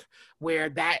work, where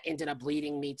that ended up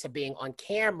leading me to being on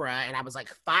camera. And I was like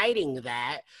fighting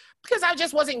that because I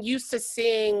just wasn't used to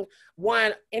seeing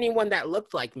anyone that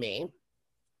looked like me.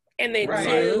 And then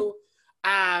two,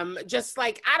 just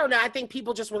like, I don't know, I think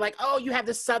people just were like, oh, you have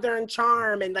this Southern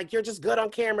charm and like, you're just good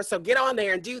on camera. So get on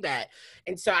there and do that.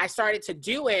 And so I started to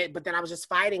do it, but then I was just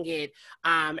fighting it.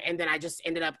 And then I just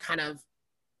ended up kind of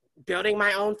building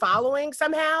my own following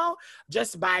somehow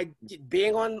just by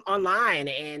being online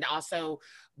and also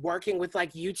working with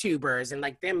like YouTubers and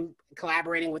like them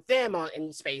collaborating with them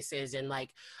in spaces. And like,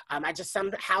 I just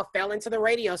somehow fell into the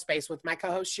radio space with my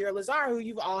co-host Shira Lazar, who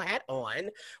you've all had on,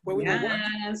 where we were working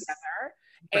together.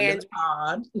 And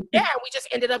yeah, we just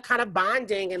ended up kind of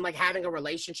bonding and like having a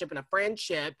relationship and a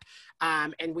friendship.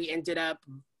 And we ended up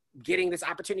getting this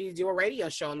opportunity to do a radio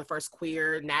show on the first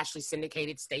queer nationally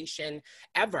syndicated station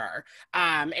ever.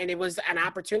 And it was an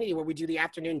opportunity where we do the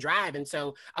afternoon drive. And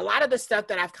so a lot of the stuff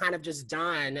that I've kind of just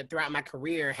done throughout my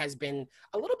career has been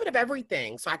a little bit of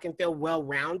everything, so I can feel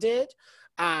well-rounded.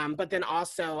 But then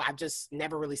also I've just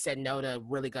never really said no to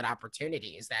really good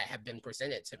opportunities that have been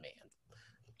presented to me.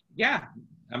 Yeah.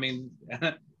 I mean,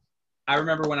 I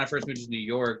remember when I first moved to New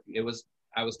York, it was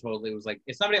like,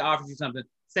 if somebody offers you something,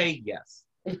 say yes.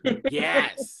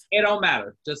 Yes. It don't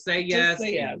matter. Just say yes. Just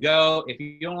say yes. Go. If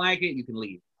you don't like it, you can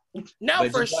leave. No,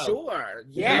 but for sure.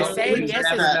 Yeah, saying yes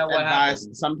is advice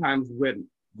sometimes with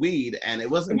weed, and it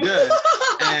wasn't good.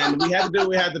 And we had to do what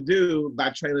we had to do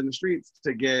by trailing the streets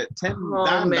to get 10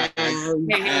 dime bags.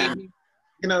 And,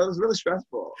 you know, it was really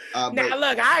stressful. Now,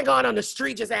 look, I ain't going on the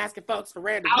street just asking folks for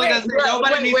random.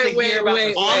 Nobody needs to hear about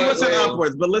the onwards and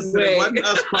upwards. But listen, it wasn't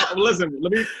us. Listen,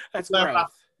 let me clarify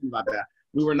about that.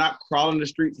 We were not crawling the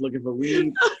streets looking for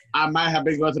weed. I might have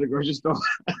been going to the grocery store.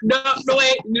 No,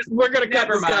 wait. We're going to cut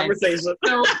this conversation.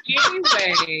 So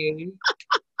anyway.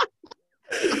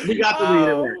 We got the weed in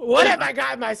there. What have I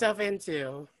got myself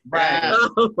into? Right.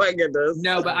 Oh my goodness.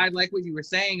 No, but I like what you were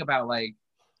saying about, like,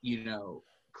 you know,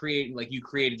 creating, like, you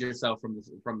created yourself from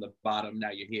the bottom,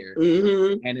 now you're here.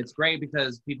 Mm-hmm. And it's great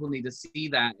because people need to see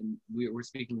that. And we were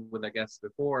speaking with our guests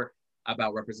before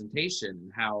about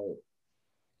representation, how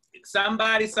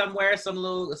somebody somewhere, some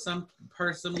little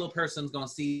person's gonna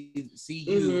see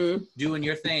you doing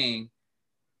your thing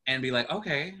and be like,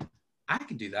 okay, I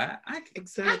can do that. I can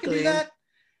do that.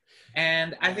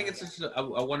 And I think it's just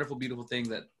a wonderful, beautiful thing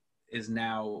that is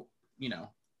now, you know,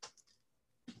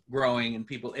 growing, and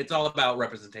people, it's all about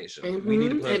representation. We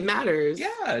need to it matters.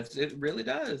 Yeah, it really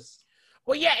does.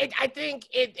 Well, yeah, I think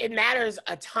it matters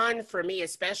a ton for me,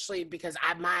 especially because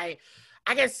I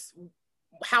guess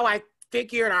how I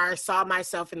figured or saw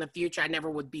myself in the future, I never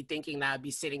would be thinking that I'd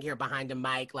be sitting here behind a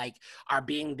mic, like, or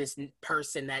being this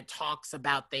person that talks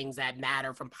about things that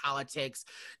matter, from politics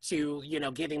to, you know,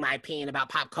 giving my opinion about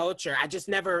pop culture. I just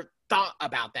never thought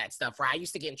about that stuff. Right? I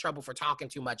used to get in trouble for talking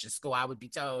too much in school. I would be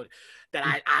told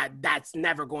that I that's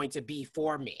never going to be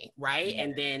for me. Right.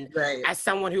 And then as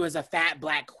someone who is a fat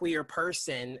Black queer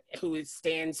person who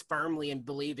stands firmly in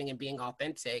believing and being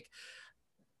authentic,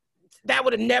 that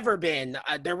would have never been,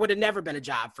 there would have never been a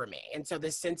job for me. And so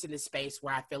this sense in this space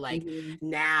where I feel like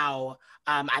now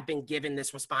I've been given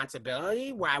this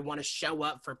responsibility where I want to show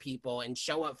up for people and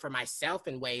show up for myself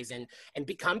in ways and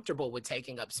be comfortable with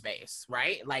taking up space,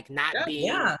 right? Like not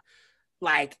being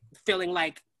like feeling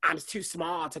like I'm too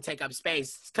small to take up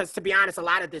space. Because to be honest, a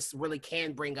lot of this really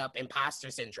can bring up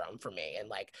imposter syndrome for me. And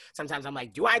like, sometimes I'm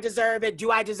like, do I deserve it? Do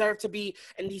I deserve to be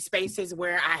in these spaces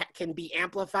where I can be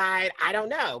amplified? I don't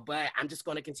know, but I'm just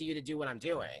going to continue to do what I'm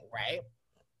doing, right?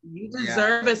 You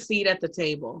deserve a seat at the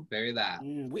table. Very that.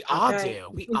 We all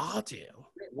do. We all do.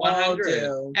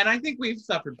 100. And I think we've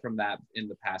suffered from that in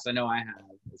the past. I know I have,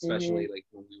 especially like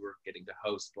when we were getting to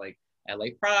host like LA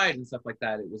Pride and stuff like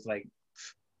that. It was like,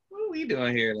 what are we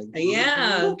doing here? Like,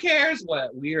 who cares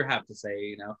what we have to say,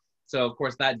 you know? So of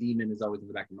course that demon is always in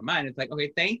the back of my mind. It's like, okay,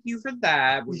 thank you for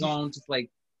that. We're going to like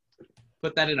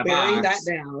put that in a box. Bury that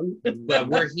down. But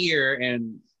we're here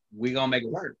and we're gonna make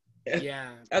it work.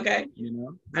 Yeah. Okay. You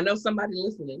know? I know somebody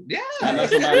listening. Yeah. I know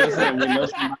somebody listening. We know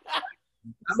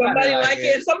Somebody like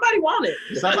it. Somebody want it.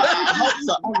 I hope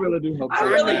so. I really do hope so. I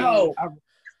really hope.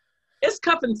 It's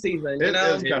cuffing season, you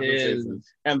know? It is cuffing season.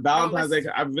 And Valentine's Day,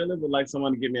 I really would like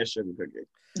someone to give me a sugar cookie.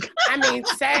 I mean,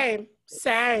 same.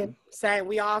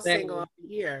 We all single up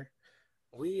here.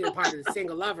 We are part of the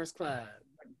Single Lovers Club.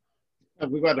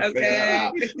 We're going to figure that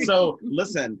out. So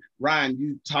listen, Ryan,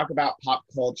 you talk about pop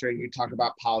culture, you talk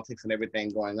about politics and everything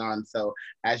going on. So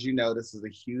as you know, this is a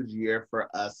huge year for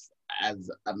us as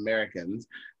Americans.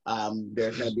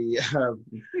 There's going to be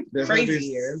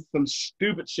some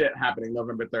stupid shit happening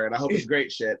November 3rd. I hope it's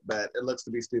great shit, but it looks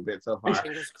to be stupid so far.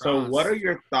 So what are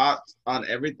your thoughts on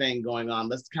everything going on?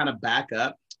 Let's kind of back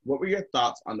up. What were your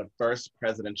thoughts on the first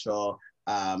presidential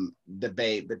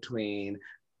debate between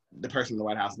the person in the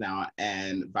White House now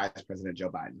and Vice President Joe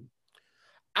Biden?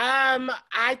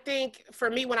 I think for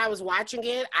me, when I was watching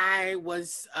it, I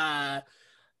was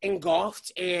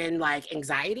engulfed in like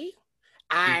anxiety.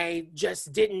 I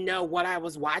just didn't know what I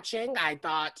was watching. I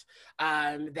thought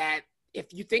that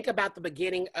if you think about the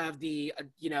beginning of the,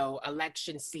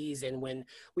 election season, when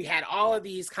we had all of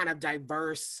these kind of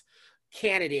diverse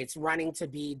candidates running to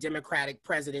be Democratic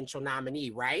presidential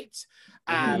nominee, right?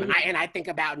 I think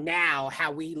about now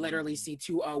how we literally see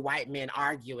two old white men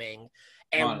arguing,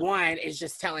 and one is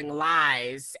just telling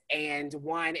lies, and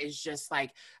one is just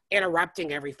like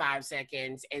interrupting every 5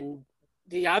 seconds, and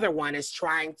the other one is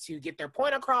trying to get their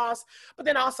point across. But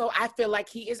then also I feel like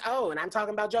he is and I'm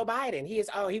talking about Joe Biden.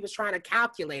 He was trying to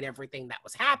calculate everything that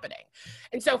was happening.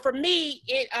 And so for me,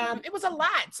 it was a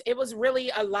lot. It was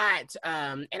really a lot.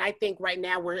 And I think right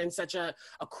now we're in such a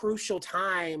crucial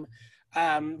time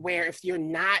where if you're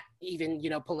not even,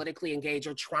 politically engaged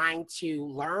or trying to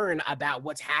learn about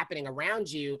what's happening around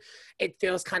you, it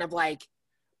feels kind of like,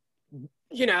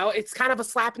 it's kind of a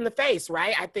slap in the face,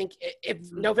 right? I think if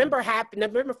November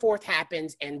 4th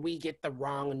happens and we get the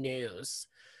wrong news,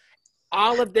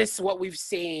 all of this, what we've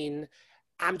seen,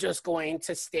 I'm just going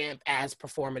to stamp as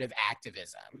performative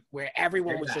activism, where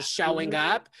everyone was just showing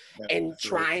up and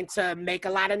trying to make a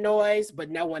lot of noise, but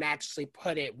no one actually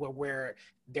put it where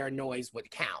their noise would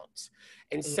count.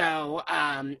 And so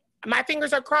my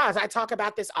fingers are crossed. I talk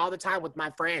about this all the time with my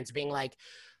friends, being like,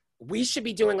 we should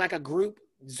be doing like a group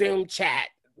Zoom chat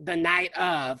the night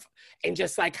of and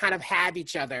just like kind of have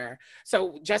each other.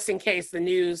 So just in case the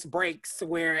news breaks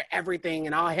where everything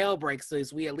and all hell breaks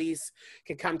loose, we at least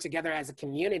could come together as a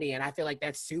community. And I feel like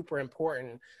that's super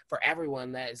important for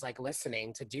everyone that is like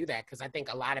listening to do that. Cause I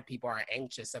think a lot of people are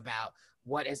anxious about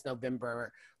what is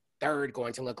November 3rd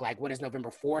going to look like? What is November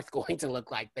 4th going to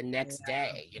look like the next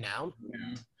day, Yeah.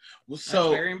 Well, so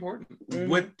that's very important.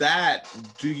 With that,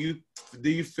 do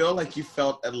you feel like you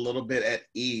felt a little bit at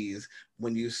ease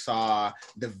when you saw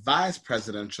the vice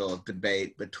presidential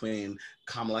debate between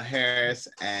Kamala Harris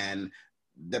and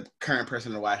the current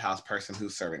person in the White House, person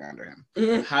who's serving under him?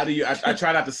 How do you? I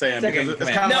try not to say him because it's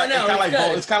kind of like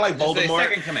Voldemort.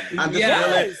 Second command. I'm just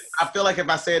really. I feel like if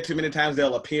I say it too many times,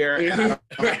 they'll appear. And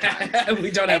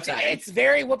we don't have time. It's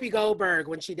very Whoopi Goldberg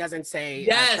when she doesn't say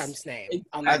Trump's name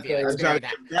on the video.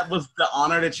 That was the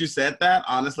honor that you said that.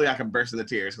 Honestly, I could burst into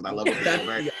tears because I love Whoopi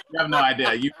Goldberg. You have no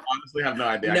idea. You honestly have no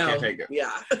idea. I can't take it.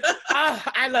 Yeah.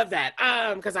 I love that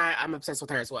because I'm obsessed with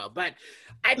her as well. But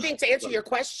I think to answer your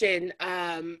question,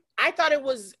 I thought it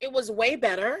was way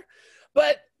better,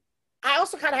 but I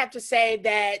also kind of have to say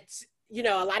that,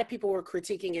 a lot of people were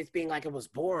critiquing it as being like it was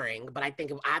boring, but I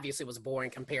think it obviously was boring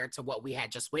compared to what we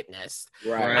had just witnessed.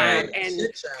 Right.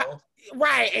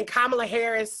 Right, and Kamala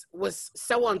Harris was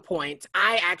so on point.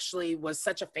 I actually was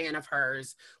such a fan of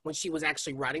hers when she was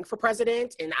actually running for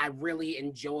president, and I really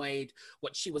enjoyed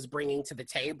what she was bringing to the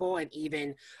table. And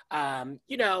even,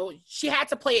 she had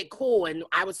to play it cool. And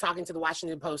I was talking to the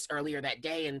Washington Post earlier that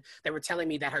day, and they were telling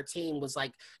me that her team was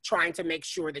like trying to make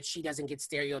sure that she doesn't get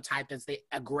stereotyped as the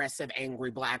aggressive,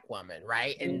 angry Black woman,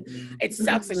 right? And it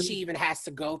sucks that she even has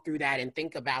to go through that and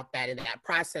think about that in that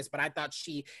process. But I thought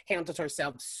she handled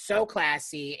herself so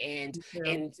classy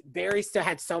and Barry still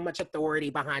had so much authority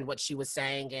behind what she was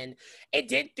saying, and it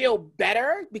did feel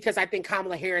better because I think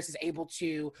Kamala Harris is able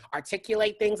to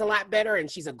articulate things a lot better,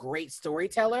 and she's a great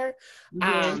storyteller.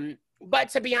 But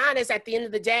to be honest, at the end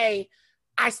of the day,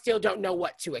 I still don't know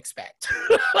what to expect.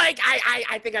 Like,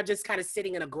 I think I'm just kind of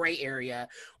sitting in a gray area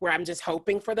where I'm just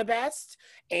hoping for the best.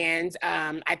 And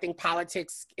I think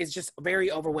politics is just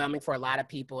very overwhelming for a lot of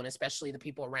people, and especially the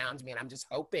people around me. And I'm just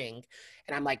hoping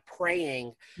and I'm like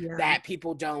praying that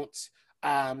people don't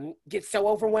get so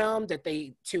overwhelmed that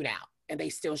they tune out and they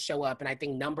still show up. And I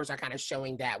think numbers are kind of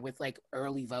showing that with like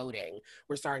early voting.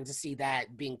 We're starting to see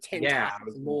that being 10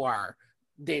 times more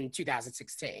than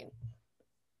 2016.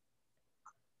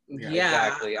 Yeah,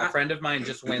 exactly. A friend of mine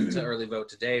just went to early vote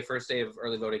today, first day of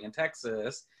early voting in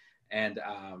Texas, and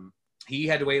he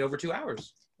had to wait over 2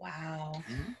 hours. Wow.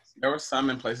 There were some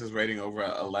in places waiting over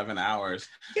 11 hours.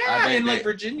 Yeah, in like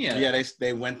Virginia. Yeah,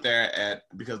 they went there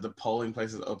because the polling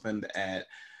places opened at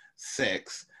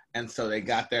 6, and so they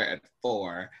got there at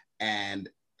 4. And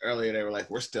earlier they were like,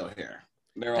 "We're still here."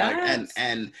 They were like,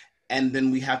 and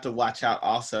then we have to watch out.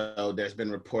 Also, there's been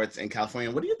reports in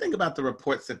California. What do you think about the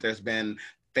reports that there's been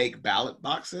fake ballot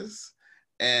boxes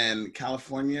in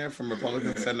California from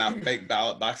Republicans sending out fake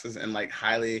ballot boxes in like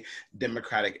highly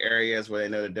Democratic areas where they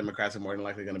know the Democrats are more than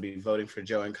likely going to be voting for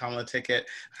Joe and Kamala ticket?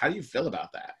 How do you feel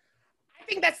about that?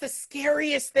 I think that's the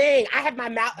scariest thing. I have my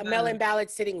mail-in ballot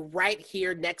sitting right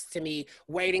here next to me,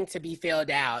 waiting to be filled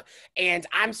out. And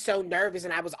I'm so nervous.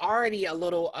 And I was already a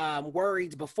little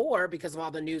worried before because of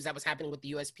all the news that was happening with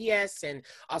the USPS and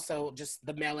also just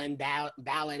the mail-in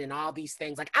ballot and all these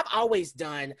things. Like, I've always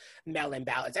done mail-in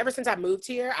ballots. Ever since I moved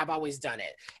here, I've always done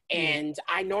it. And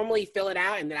I normally fill it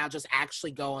out and then I'll just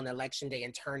actually go on election day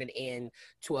and turn it in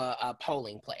to a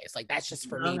polling place. Like, that's just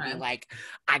for me being like,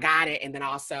 I got it. And then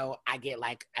also I get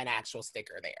like an actual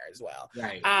sticker there as well.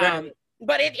 Right.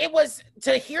 But it was,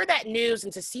 to hear that news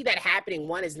and to see that happening,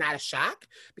 one, is not a shock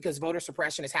because voter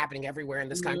suppression is happening everywhere in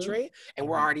this country. And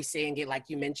we're already seeing it, like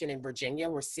you mentioned, in Virginia.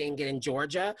 We're seeing it in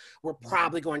Georgia. We're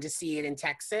probably going to see it in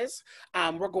Texas.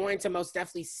 We're going to most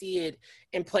definitely see it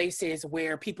in places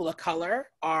where people of color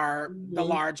are the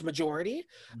large majority.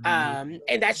 And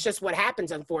that's just what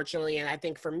happens, unfortunately. And I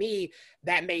think for me,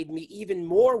 that made me even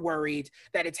more worried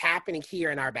that it's happening here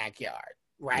in our backyard.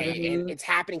 Right. And it's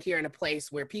happening here in a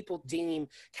place where people deem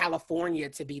California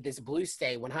to be this blue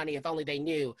state when, honey, if only they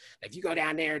knew, if you go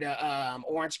down there to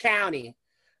Orange County,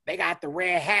 they got the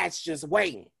red hats just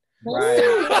waiting.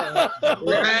 Right.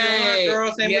 Right.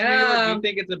 Girl, same with New York. You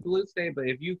think it's a blue state, but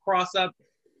if you cross up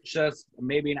just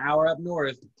maybe an hour up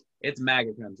north, it's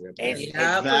MAGA country. It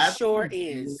for sure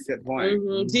is. Good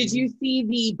point. Did you see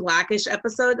the Blackish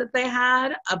episode that they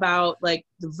had about like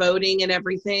the voting and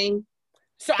everything?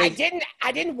 So I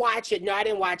didn't watch it. No, I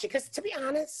didn't watch it because, to be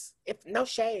honest, if no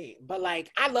shade, but like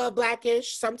I love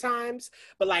Blackish sometimes,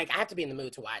 but like I have to be in the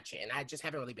mood to watch it, and I just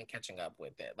haven't really been catching up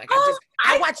with it. Like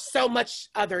I watch so much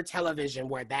other television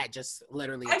where that just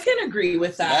literally. I can agree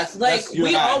with that.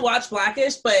 We all watch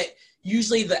Blackish, but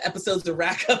usually the episodes will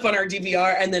rack up on our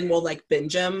DVR, and then we'll like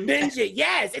binge them. Binge it,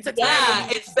 yes. It's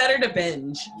it's better to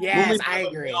binge. Yes, I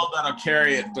agree. That'll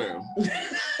carry it through.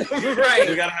 Right.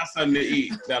 We gotta have something to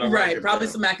eat. Probably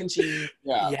some mac and cheese.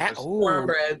 Yeah.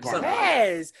 Cornbread.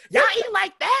 Yes. Y'all eat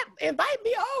like that? Invite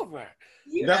me over.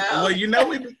 Well,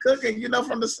 we be cooking.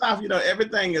 From the South,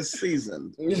 everything is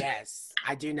seasoned. Yes,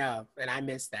 I do know, and I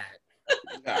miss that.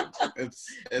 Yeah, it's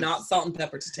not salt and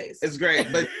pepper to taste. It's great,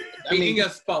 but speaking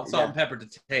of salt and pepper to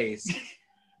taste,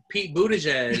 Pete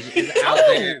Buttigieg is out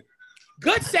there.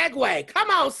 Good segue. Come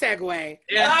on, segue.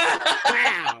 Yeah.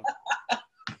 Wow.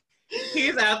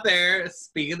 He's out there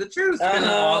speaking the truth, spilling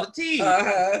all the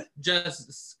tea,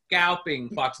 just scalping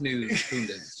Fox News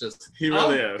pundits. He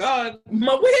really is. God,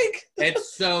 my wig.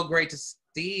 It's so great to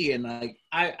see, and like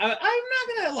I'm not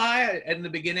gonna lie. In the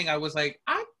beginning, I was like,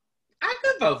 I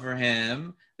could vote for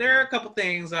him. There are a couple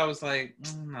things I was like,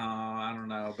 no, I don't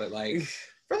know, but like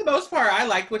for the most part, I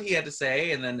liked what he had to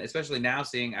say, and then especially now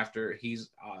seeing after he's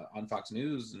on Fox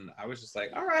News, and I was just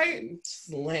like, all right,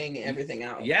 just laying everything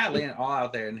out. Yeah, laying it all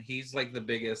out there, and he's like the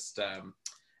biggest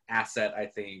asset I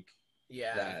think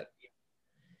that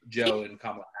Joe and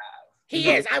Kamala He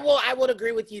is. I would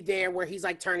agree with you there, where he's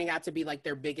like turning out to be like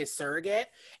their biggest surrogate.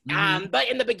 But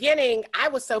in the beginning, I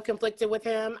was so conflicted with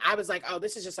him. I was like, oh,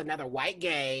 this is just another white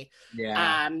gay.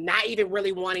 Yeah. Not even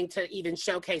really wanting to even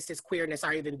showcase his queerness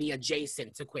or even be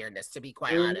adjacent to queerness, to be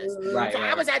quite honest. Right, So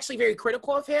I was actually very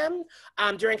critical of him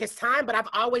during his time, but I've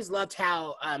always loved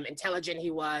how intelligent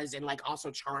he was and like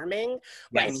also charming.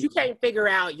 But if you can't figure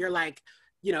out, you're like,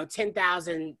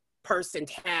 10,000 person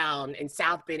town in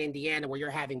South Bend, Indiana, where you're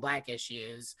having Black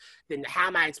issues, then how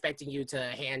am I expecting you to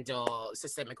handle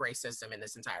systemic racism in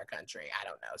this entire country? I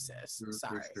don't know, sis.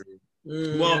 Sorry.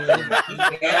 Well,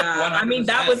 yeah, I mean,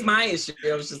 that was my issue.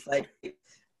 I was just like,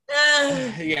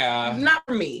 yeah, not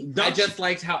for me. I just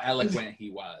liked how eloquent he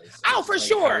was. Oh, for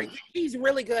sure. He's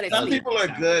really good at some speaking. people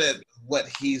are good at what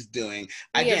he's doing.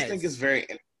 I just think it's very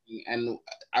interesting, and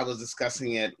I was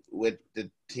discussing it with the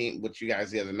team, with you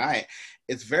guys the other night.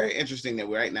 It's very interesting that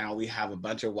right now we have a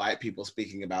bunch of white people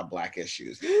speaking about Black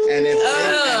issues. And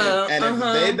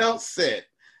if they don't sit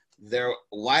their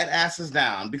white asses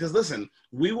down, because listen,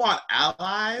 we want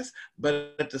allies,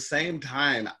 but at the same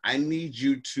time, I need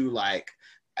you to like,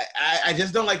 I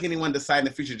just don't like anyone deciding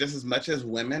the future just as much as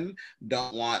women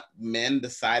don't want men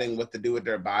deciding what to do with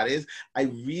their bodies. I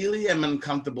really am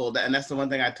uncomfortable, and that's the one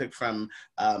thing I took from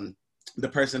the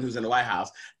person who's in the White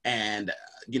House and,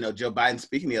 Joe Biden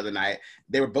speaking the other night.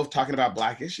 They were both talking about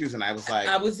Black issues, and I was like,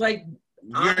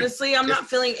 honestly, I'm not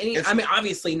feeling any. I mean,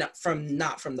 obviously not from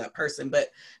that person, but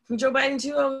from Joe Biden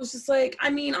too. I was just like, I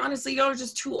mean, honestly, y'all are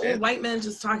just two old white men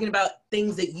just talking about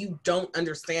things that you don't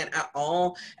understand at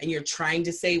all, and you're trying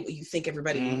to say what you think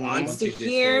everybody wants to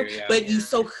hear, but you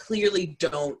so clearly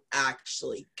don't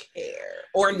actually care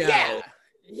or know.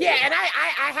 Yeah, and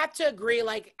I have to agree.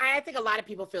 Like, I think a lot of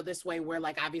people feel this way, where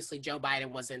like obviously Joe Biden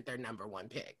wasn't their number one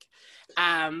pick,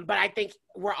 but I think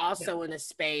we're also in a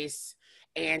space.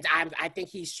 And I think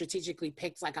he strategically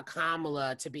picked like a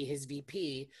Kamala to be his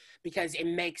VP because it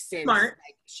makes sense. Smart.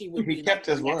 Like, she would he be kept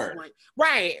like his word.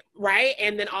 Right.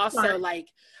 And then also like,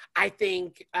 I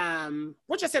think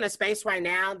we're just in a space right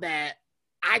now that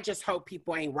I just hope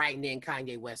people ain't writing in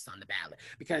Kanye West on the ballot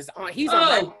because he's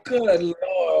on good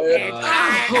Lord. And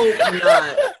I hope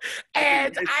not.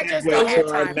 And I just wait don't have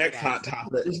for our time next for that. hot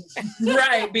topic.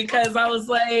 Right, because I was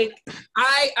like,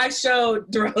 I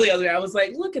showed Darrell the other day, I was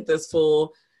like, look at this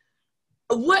fool.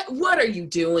 What are you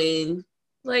doing?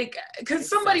 Like, could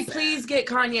somebody please get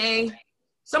Kanye?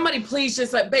 Somebody please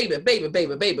just like, baby,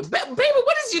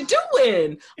 what is you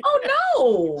doing?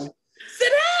 Oh no.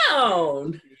 Sit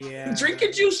down. Yeah. Drink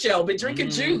your juice, Shelby. Drink your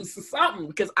juice or something,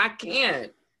 because I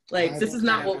can't. Like, this is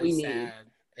not what we need.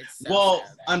 Well,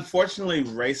 unfortunately,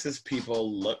 racist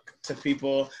people look to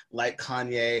people like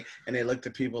Kanye, and they look to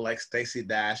people like Stacey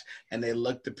Dash, and they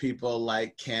look to people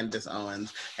like Candace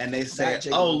Owens, and they say,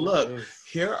 oh, look,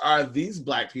 here are these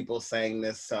Black people saying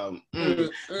this,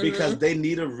 because they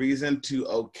need a reason to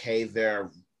okay their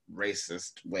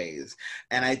racist ways.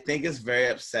 And I think it's very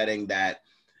upsetting that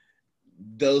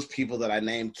those people that I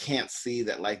named can't see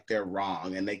that like they're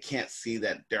wrong, and they can't see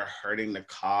that they're hurting the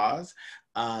cause.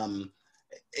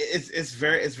 It's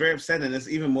very upsetting. It's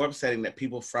even more upsetting that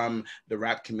people from the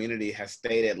rap community have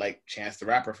stated, like Chance the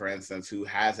Rapper, for instance, who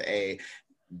has a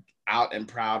out and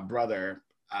proud brother.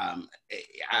 I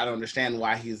don't understand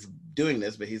why he's doing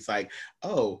this, but he's like,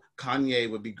 oh, Kanye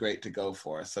would be great to go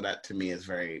for. So that to me is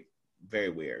very, very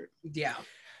weird. Yeah.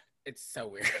 It's so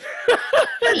weird.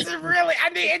 It's really, I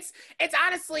mean, it's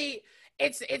honestly,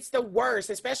 it's the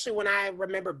worst, especially when I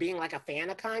remember being like a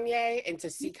fan of Kanye, and to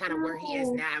see kind of where he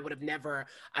is now, I would have never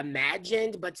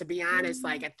imagined. But to be honest,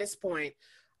 like at this point,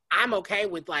 I'm okay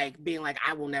with like being like,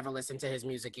 I will never listen to his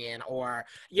music again, or,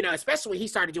 especially when he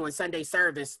started doing Sunday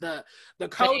service, the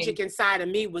Kojic inside of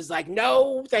me was like,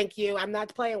 no, thank you. I'm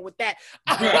not playing with that.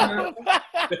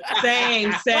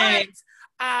 Same.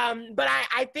 But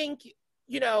I think,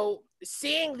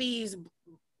 seeing these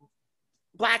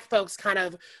Black folks kind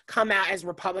of come out as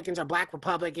Republicans or Black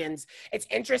Republicans, it's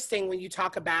interesting when you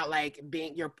talk about like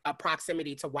being your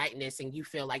proximity to whiteness, and you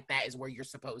feel like that is where you're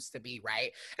supposed to be,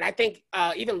 right? And I think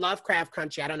even Lovecraft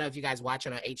Country, I don't know if you guys watch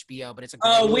it on HBO, but it's a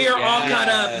great we are all caught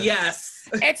up. Yes,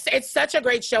 it's such a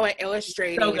great show at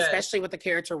illustrating, especially with the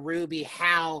character Ruby,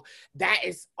 how that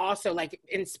is also like,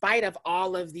 in spite of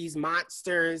all of these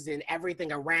monsters and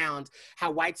everything around,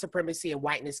 how white supremacy and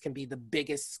whiteness can be the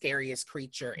biggest, scariest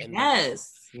creature in the world.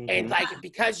 And like,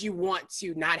 because you want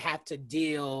to not have to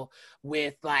deal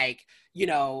with like, you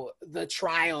know, the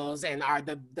trials and are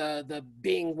the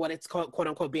being what it's called, quote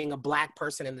unquote, being a Black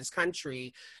person in this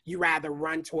country, you rather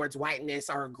run towards whiteness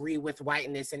or agree with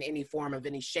whiteness in any form of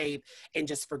any shape and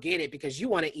just forget it because you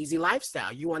want an easy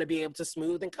lifestyle. You want to be able to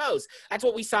smooth and coast. That's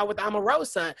what we saw with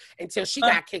Omarosa until she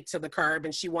got kicked to the curb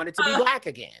and she wanted to be Black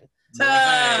again. She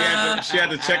had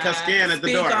to check her skin at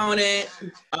the door. On it.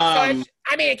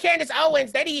 I mean, Candace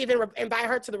Owens, they didn't even invite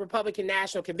her to the Republican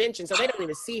National Convention, so they don't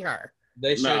even see her.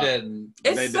 They sure didn't.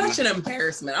 It's such an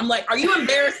embarrassment. I'm like, are you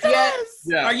embarrassed yet?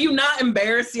 Yeah. Are you not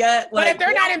embarrassed yet? Like, but if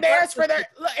they're not embarrassed for their,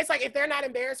 look, it's like if they're not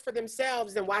embarrassed for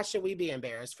themselves, then why should we be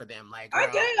embarrassed for them? Like, girl.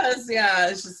 I guess, yeah.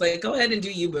 It's just like, go ahead and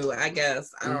do you, boo. I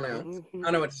guess. I don't know. I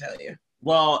don't know what to tell you.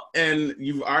 Well, and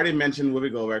you've already mentioned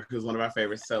Whoopi Goldberg, who's one of our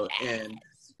favorites. So in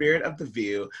spirit of the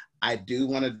View, I do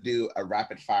want to do a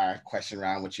rapid fire question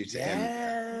round with you to end.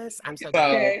 Yes, I'm so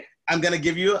okay. I'm going to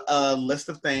give you a list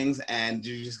of things and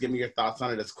you just give me your thoughts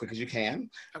on it as quick as you can.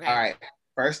 Okay. All right.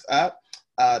 First up,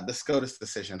 the SCOTUS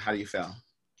decision. How do you feel?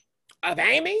 Of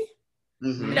Amy?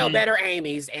 Mm-hmm. No better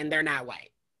Amy's and they're not white.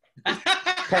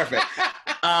 Perfect.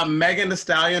 Megan Thee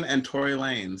Stallion and Tory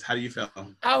Lanez. How do you feel?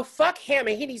 Oh, fuck him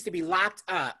and he needs to be locked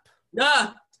up.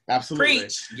 Absolutely.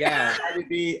 Preach. Yeah. Cardi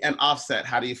B and Offset.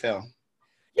 How do you feel?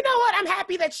 You know what? I'm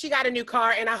happy that she got a new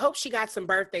car, and I hope she got some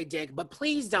birthday dick, but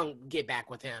please don't get back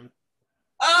with him.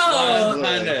 Oh,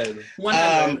 100.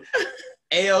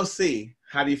 AOC,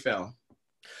 how do you feel?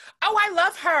 Oh, I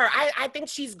love her. I think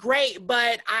she's great,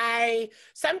 but I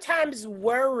sometimes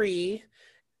worry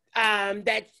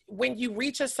that when you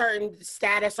reach a certain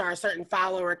status or a certain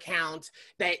follower count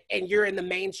and you're in the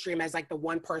mainstream as like the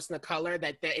one person of color,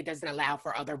 that it doesn't allow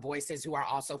for other voices who are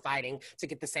also fighting to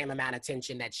get the same amount of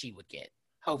attention that she would get.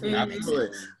 Hopefully that makes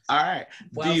sense. All right.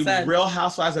 Well the said. Real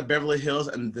Housewives of Beverly Hills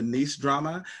and Denise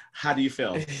drama, how do you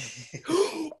feel?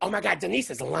 Oh my God,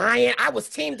 Denise is lying. I was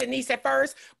team Denise at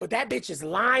first, but that bitch is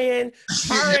lying.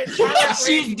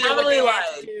 She's definitely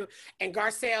lying. And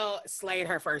Garcelle slayed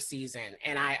her first season,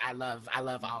 and I love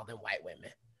all the white women.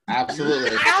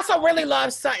 Absolutely. I also really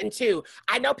love Sutton too.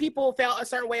 I know people felt a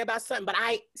certain way about Sutton, but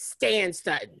I stand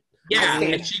Sutton. Yeah,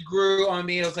 and she grew on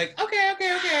me. I was like, okay.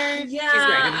 Yeah. She's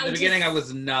great. In the beginning, I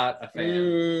was not a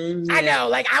fan. I know,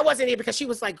 like, I wasn't either because she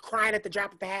was, like, crying at the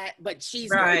drop of the hat, but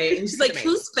she's... Right. And she's like,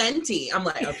 who's Fenty? I'm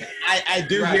like, okay. I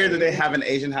do hear that they have an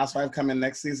Asian housewife coming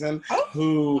next season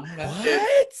who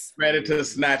is ready to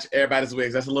snatch everybody's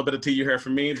wigs. That's a little bit of tea you heard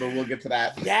from me, but we'll get to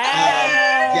that.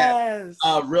 Yes!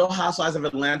 Real Housewives of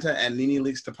Atlanta and Nene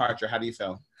Leakes' departure. How do you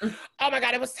feel? Oh, my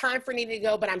God. It was time for Nene to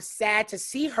go, but I'm sad to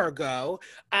see her go.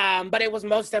 But it was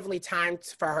most definitely time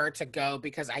for her to go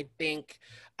because I think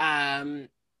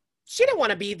she didn't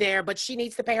want to be there, but she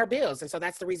needs to pay her bills. And so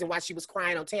that's the reason why she was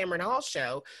crying on Tamron Hall's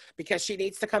show, because she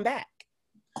needs to come back.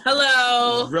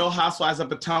 Hello. Real Housewives of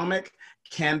Potomac,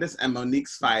 Candace and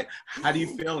Monique's fight. How do you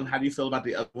feel? And how do you feel about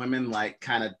the other women, like,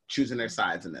 kind of choosing their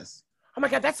sides in this? Oh my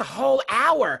God, that's a whole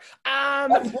hour.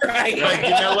 Right. But you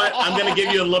know what? I'm going to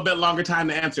give you a little bit longer time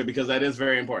to answer because that is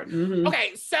very important. Mm-hmm.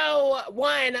 Okay, so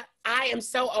one, I am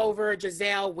so over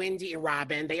Giselle, Wendy, and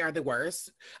Robin. They are the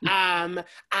worst.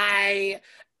 I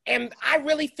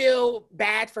really feel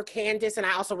bad for Candace, and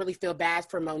I also really feel bad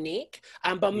for Monique.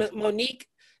 But Monique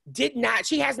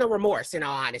she has no remorse, in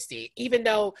all honesty, even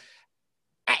though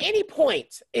at any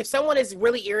point, if someone is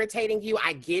really irritating you,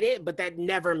 I get it, but that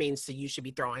never means that you should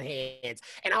be throwing hands.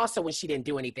 And also when she didn't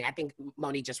do anything, I think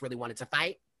Monique just really wanted to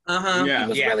fight. Yeah. He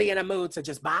was really in a mood to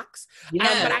just box.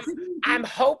 But I'm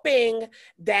hoping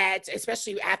that,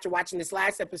 especially after watching this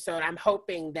last episode, I'm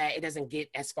hoping that it doesn't get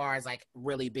as far as like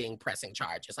really being pressing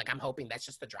charges. Like I'm hoping that's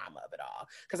just the drama of it all.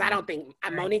 Because I don't think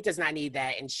Monique does not need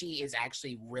that. And she is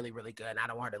actually really, really good. And I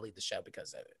don't want her to leave the show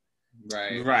because of it.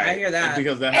 Right. I hear that.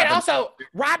 Because that and also,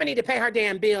 Robin need to pay her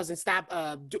damn bills and stop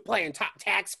playing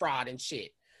tax fraud and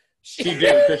shit. She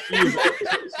did, because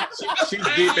she's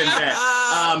deep in debt.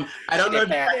 I don't know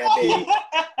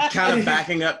if kind of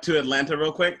backing up to Atlanta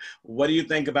real quick. What do you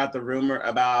think about the rumor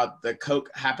about the coke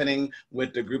happening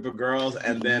with the group of girls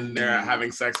and then they're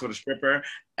having sex with a stripper?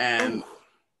 And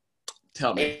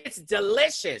tell me. It's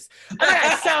delicious.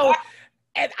 Okay, so...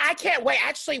 And I can't wait.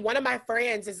 Actually, one of my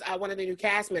friends is one of the new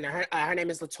cast members. Her name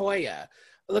is LaToya.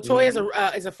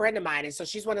 LaToya is a friend of mine, and so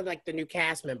she's one of like the new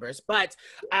cast members. But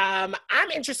I'm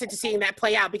interested to seeing that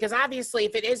play out because obviously,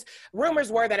 if it is, rumors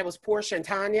were that it was Portia and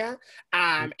Tanya.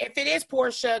 If it is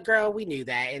Portia, girl, we knew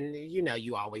that, and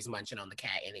you always munching on the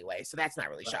cat anyway, so that's not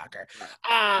really shocker.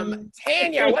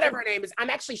 Tanya, whatever her name is, I'm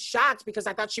actually shocked because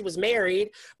I thought she was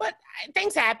married, but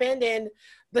things happened, and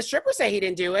the stripper said he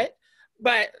didn't do it.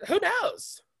 But who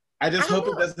knows? I just I hope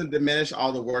don't it know. doesn't diminish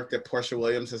all the work that Portia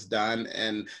Williams has done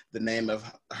in the name of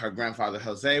her grandfather,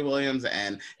 Jose Williams,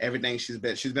 and everything she's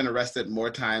been arrested more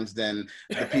times than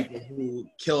the people who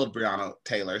killed Breonna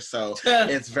Taylor. So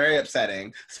it's very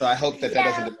upsetting. So I hope that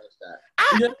doesn't diminish that.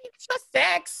 I mean, it's just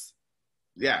sex.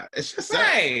 Yeah, it's just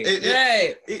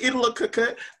Right. It'll look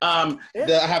good. I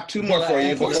have two more for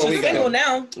you before we She's single go.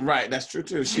 now. Right, that's true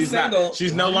too. She's single.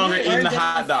 She's no longer eating the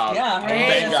hot dog. Yeah,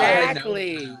 Thank God.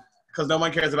 Exactly. Because no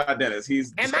one cares about Dennis.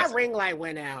 He's And my disgusting. ring light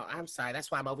went out. I'm sorry. That's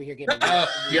why I'm over here getting. Oh,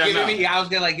 Yeah, you're no. giving me, I was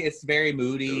gonna like, it's very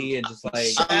moody and just like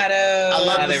Shadow. I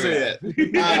love Ah, to there see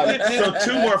we it. So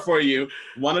two more for you.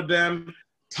 One of them,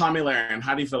 Tommy Lahren.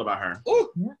 How do you feel about her?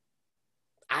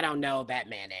 I don't know that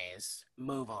mayonnaise.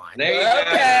 Move on. There you go.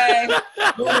 Okay.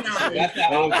 That's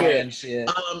that off-brand shit.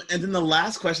 And then the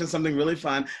last question, something really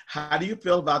fun. How do you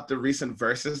feel about the recent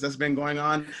verses that's been going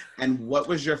on? And what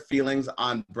was your feelings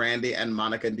on Brandy and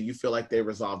Monica? Do you feel like they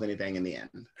resolved anything in the end?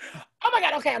 Oh my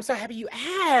God. Okay. I'm so happy you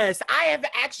asked.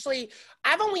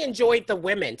 I've only enjoyed the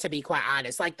women, to be quite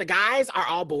honest. Like the guys are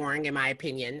all boring in my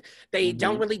opinion. They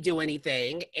don't really do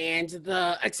anything. And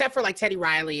except for like Teddy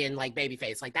Riley and like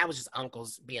Babyface, like that was just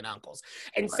uncles being uncles.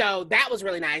 And so that was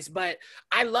really nice. But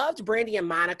I loved Brandy and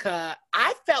Monica.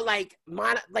 I felt like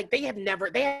they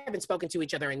haven't spoken to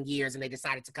each other in years and they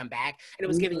decided to come back. And it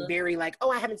was giving very like,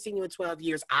 oh, I haven't seen you in 12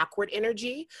 years, awkward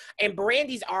energy. And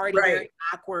Brandy's already very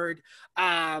awkward.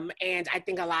 And I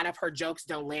think a lot of her jokes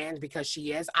don't land because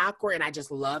she is awkward. And I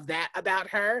just love that about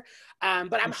her.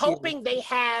 But I'm hoping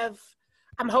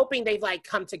they've like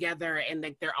come together and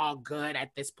that they're all good at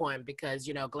this point because,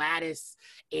 you know, Gladys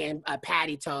and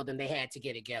Patty told them they had to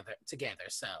get together.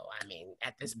 So, I mean,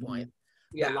 at this point,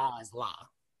 the law is law.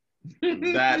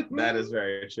 That is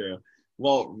very true.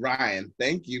 Well, Ryan,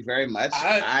 thank you very much.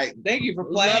 Thank you for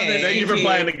playing. Thank you for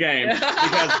playing the game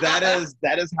because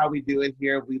that is how we do it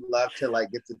here. We love to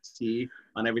like get to tea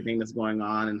on everything that's going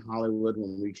on in Hollywood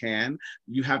when we can.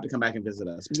 You have to come back and visit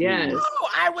us. Yes. Oh,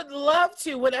 I would love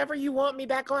to. Whenever you want me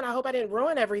back on, I hope I didn't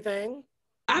ruin everything.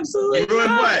 Absolutely. Ruin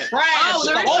what? Oh,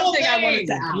 there's whole something I thing. wanted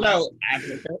to ask. No.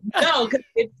 No, because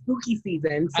it's spooky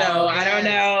season. So Oh, I don't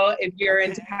know if you're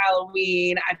into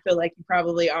Halloween. I feel like you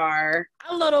probably are.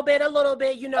 A little bit,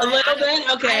 you know. A little bit?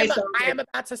 Okay. I am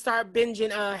about to start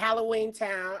binging Halloween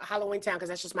Town, because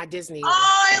that's just my Disney. Oh,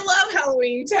 I love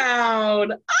Halloween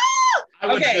Town. I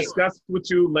will discuss with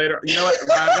you later. You know what?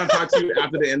 I'm going to talk to you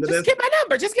after the end of this. Just get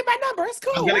my number. It's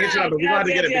cool. I'm going to get your number. We're going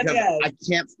to get it because yes. I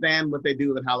can't stand what they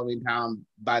do with Halloween Town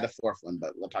by the fourth one,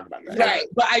 but we'll talk about that. Right.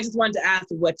 But I just wanted to ask,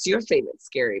 what's your favorite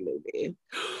scary movie?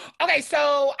 Okay,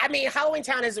 so I mean, Halloween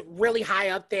Town is really high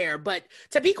up there, but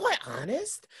to be quite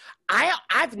honest,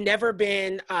 I've never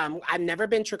been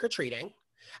trick or treating.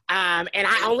 And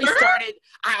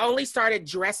I only started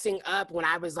dressing up when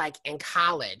I was like in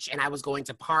college and I was going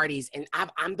to parties and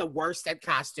I'm the worst at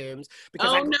costumes because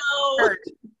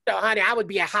so honey, I would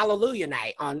be at Hallelujah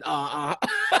night on October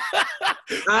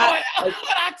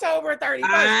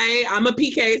 31st. I'm a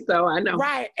PK, so I know.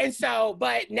 Right. And so,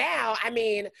 but now, I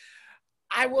mean,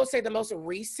 I will say the most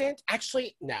recent,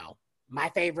 actually, no, my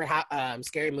favorite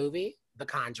scary movie, The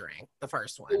Conjuring, the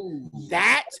first one. Ooh.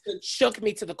 That shook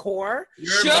me to the core.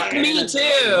 Me too.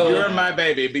 You're my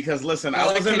baby because listen,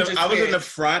 I was in the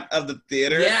front of the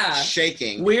theater,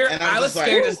 shaking. I was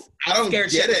scared. I don't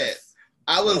get it.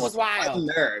 It was wild.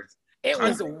 Unnerved. It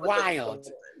was wild.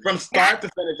 From start to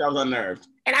finish, I was unnerved.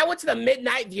 And I went to the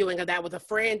midnight viewing of that with a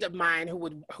friend of mine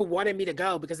who wanted me to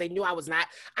go because they knew I'm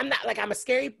a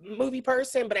scary movie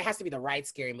person, but it has to be the right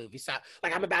scary movie. So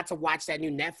like I'm about to watch that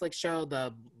new Netflix show,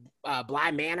 the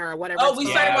Bly Manor or whatever. Oh, we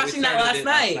started watching that last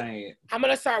night. I'm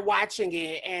gonna start watching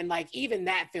it, and like even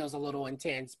that feels a little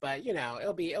intense, but you know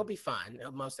it'll be fun.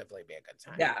 It'll most definitely be a good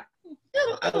time. Yeah,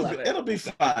 it'll be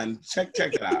fun. Check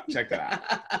it out. Check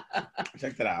that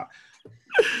out.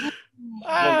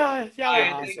 Thank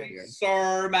you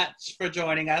so much for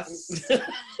joining us.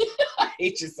 I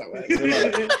hate you so much.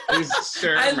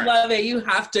 I love it. You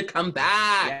have to come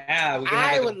back. Yeah,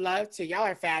 I would love to. Y'all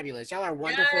are fabulous. Y'all are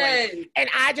wonderful. Yes. And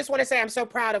I just want to say I'm so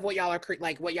proud of what y'all are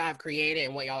what y'all have created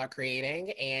and what y'all are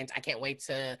creating. And I can't wait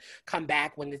to come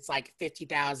back when it's like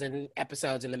 50,000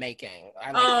 episodes in the making.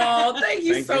 Thank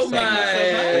you so much.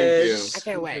 Thank you. I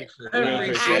can't wait.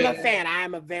 I'm a fan.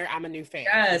 I'm a new fan.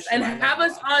 Yes, and have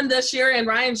us on the Shira and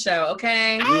Ryan show,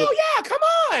 okay? Oh yeah, come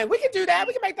on. We can do that.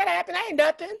 We can make that happen. That ain't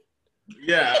nothing.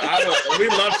 Yeah, we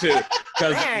love to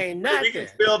because we can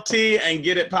spill tea and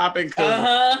get it popping.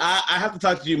 I have to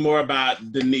talk to you more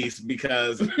about Denise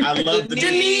because I love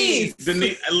Denise.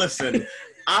 Listen,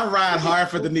 I ride hard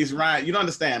for Denise Ryan. You don't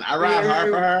understand. I ride hard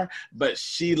for her, but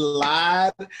she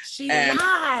lied. She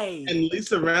lied. And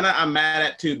Lisa Rinna, I'm mad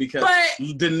at too because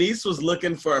Denise was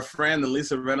looking for a friend and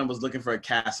Lisa Rinna was looking for a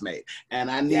castmate.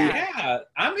 And I need. Yeah,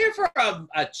 I'm here for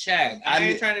a check. I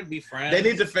ain't trying to be friends. They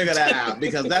need to figure that out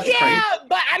because that's crazy. Yeah,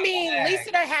 but I mean, Lisa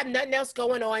didn't have nothing else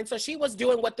going on, so she was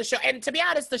doing what the show. And to be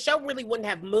honest, the show really wouldn't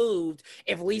have moved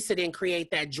if Lisa didn't create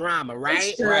that drama, right?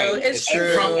 It's true. Right. It's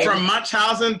true. From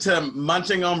Munchausen to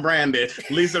munching on brandy,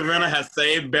 Lisa Rinna has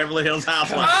saved Beverly Hills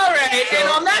Housewives. All right, and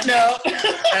on that note,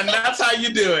 And that's how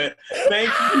you do it. Thank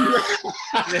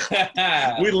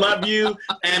you. We love you,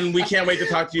 and we can't wait to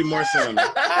talk to you more soon.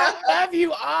 I love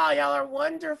you all. Y'all are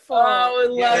wonderful. oh,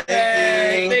 we love it.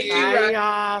 Thank Thank Bye, you.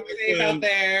 y'all. out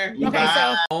there. Okay,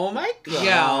 so Oh my god.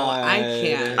 Yo, I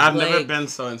can't. I've never been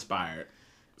so inspired.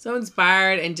 So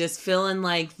inspired and just feeling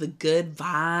like the good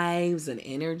vibes and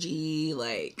energy.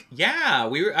 Like, Yeah,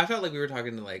 I felt like we were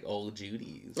talking to like old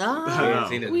Judy's. oh, haven't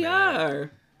seen it in we a minute.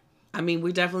 are. I mean,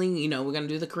 we definitely, we're going to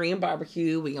do the Korean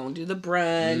barbecue. We're going to do the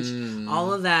brunch,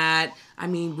 all of that. I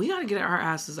mean, we got to get our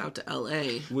asses out to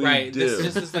LA. We Right. do.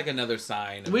 This is like another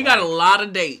sign. Of We got a like, lot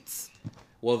of dates.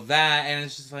 Well, that, and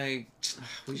it's just like,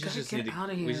 we gotta just get need out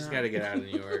of to, we here. just got to get out of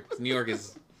New York. New York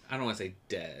is, I don't want to say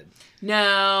dead.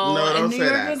 No, No, don't New say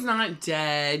York that. is not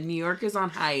dead. New York is on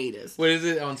hiatus. What is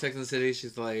it on Sex and the City?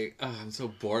 She's like, oh, I'm so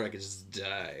bored, I could just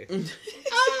die.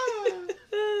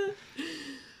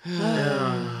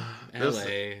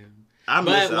 LA. I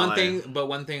miss But LA.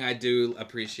 one thing I do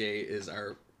appreciate is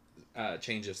our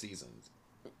change of seasons.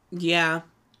 Yeah.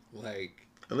 Like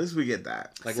At least we get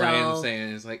that. So- Ryan was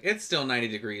saying, it's like it's still 90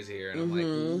 degrees here, and I'm like,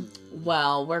 ooh.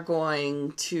 Well, we're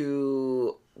going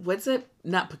to, what's it?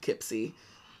 Not Poughkeepsie.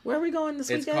 Where are we going this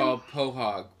It's weekend? called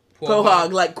Pohog.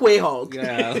 Quahog, like Quahog.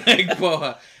 Yeah, like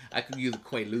Pohog. I could use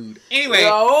Quaalude. Anyway,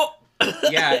 Yo.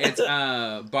 yeah, it's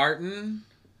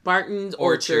Barton's Orchard.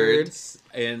 Orchards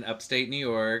in upstate New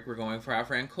York. We're going for our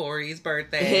friend Corey's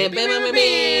birthday. Hey,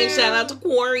 baby. Shout out to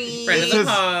Corey. Friend of the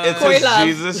pod. It's Corey his love.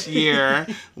 Jesus year.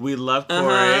 We love Corey.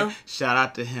 Uh-huh. Shout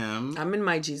out to him. I'm in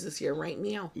my Jesus year right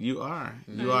now. You are.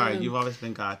 You are. You've always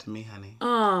been God to me, honey.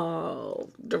 Oh,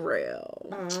 Darrell.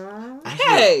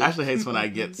 I actually hates when I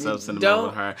get so sentimental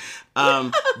with her.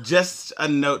 Just a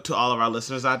note to all of our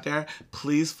listeners out there.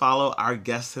 Please follow our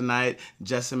guest tonight,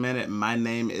 Jessamyn at My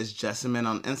Name is Jessamyn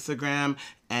on Instagram,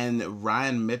 and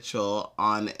Ryan Mitchell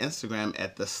on Instagram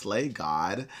at The Slay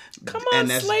God. Come on, and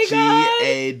that's Slay God.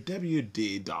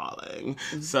 GAWD, darling.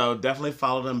 So definitely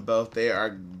follow them both. They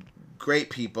are great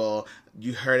people.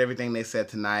 You heard everything they said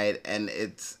tonight, and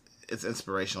it's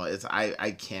inspirational.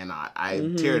 I cannot. I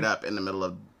teared up in the middle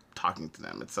of talking to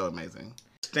them. It's so amazing.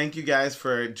 Thank you guys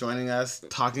for joining us,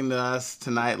 talking to us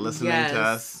tonight, listening to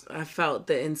us. I felt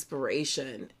the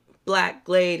inspiration. Black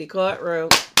Lady Courtroom.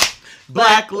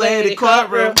 Black Lady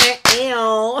Courtroom.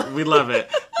 Ew. We love it.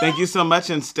 Thank you so much,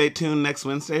 and stay tuned next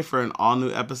Wednesday for an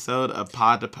all-new episode of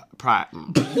Pride. The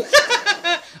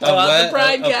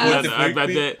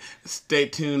Pridecast. Stay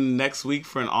tuned next week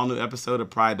for an all-new episode of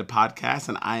Pride the Podcast,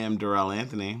 and I am Darrell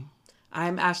Anthony.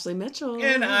 I'm Ashley Mitchell.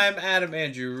 And I'm Adam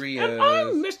Andrew Rios. And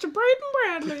I'm Mr.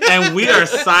 Braden Bradley. And we are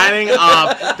signing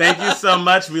off. Thank you so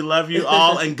much. We love you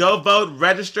all, and go vote.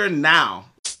 Register now.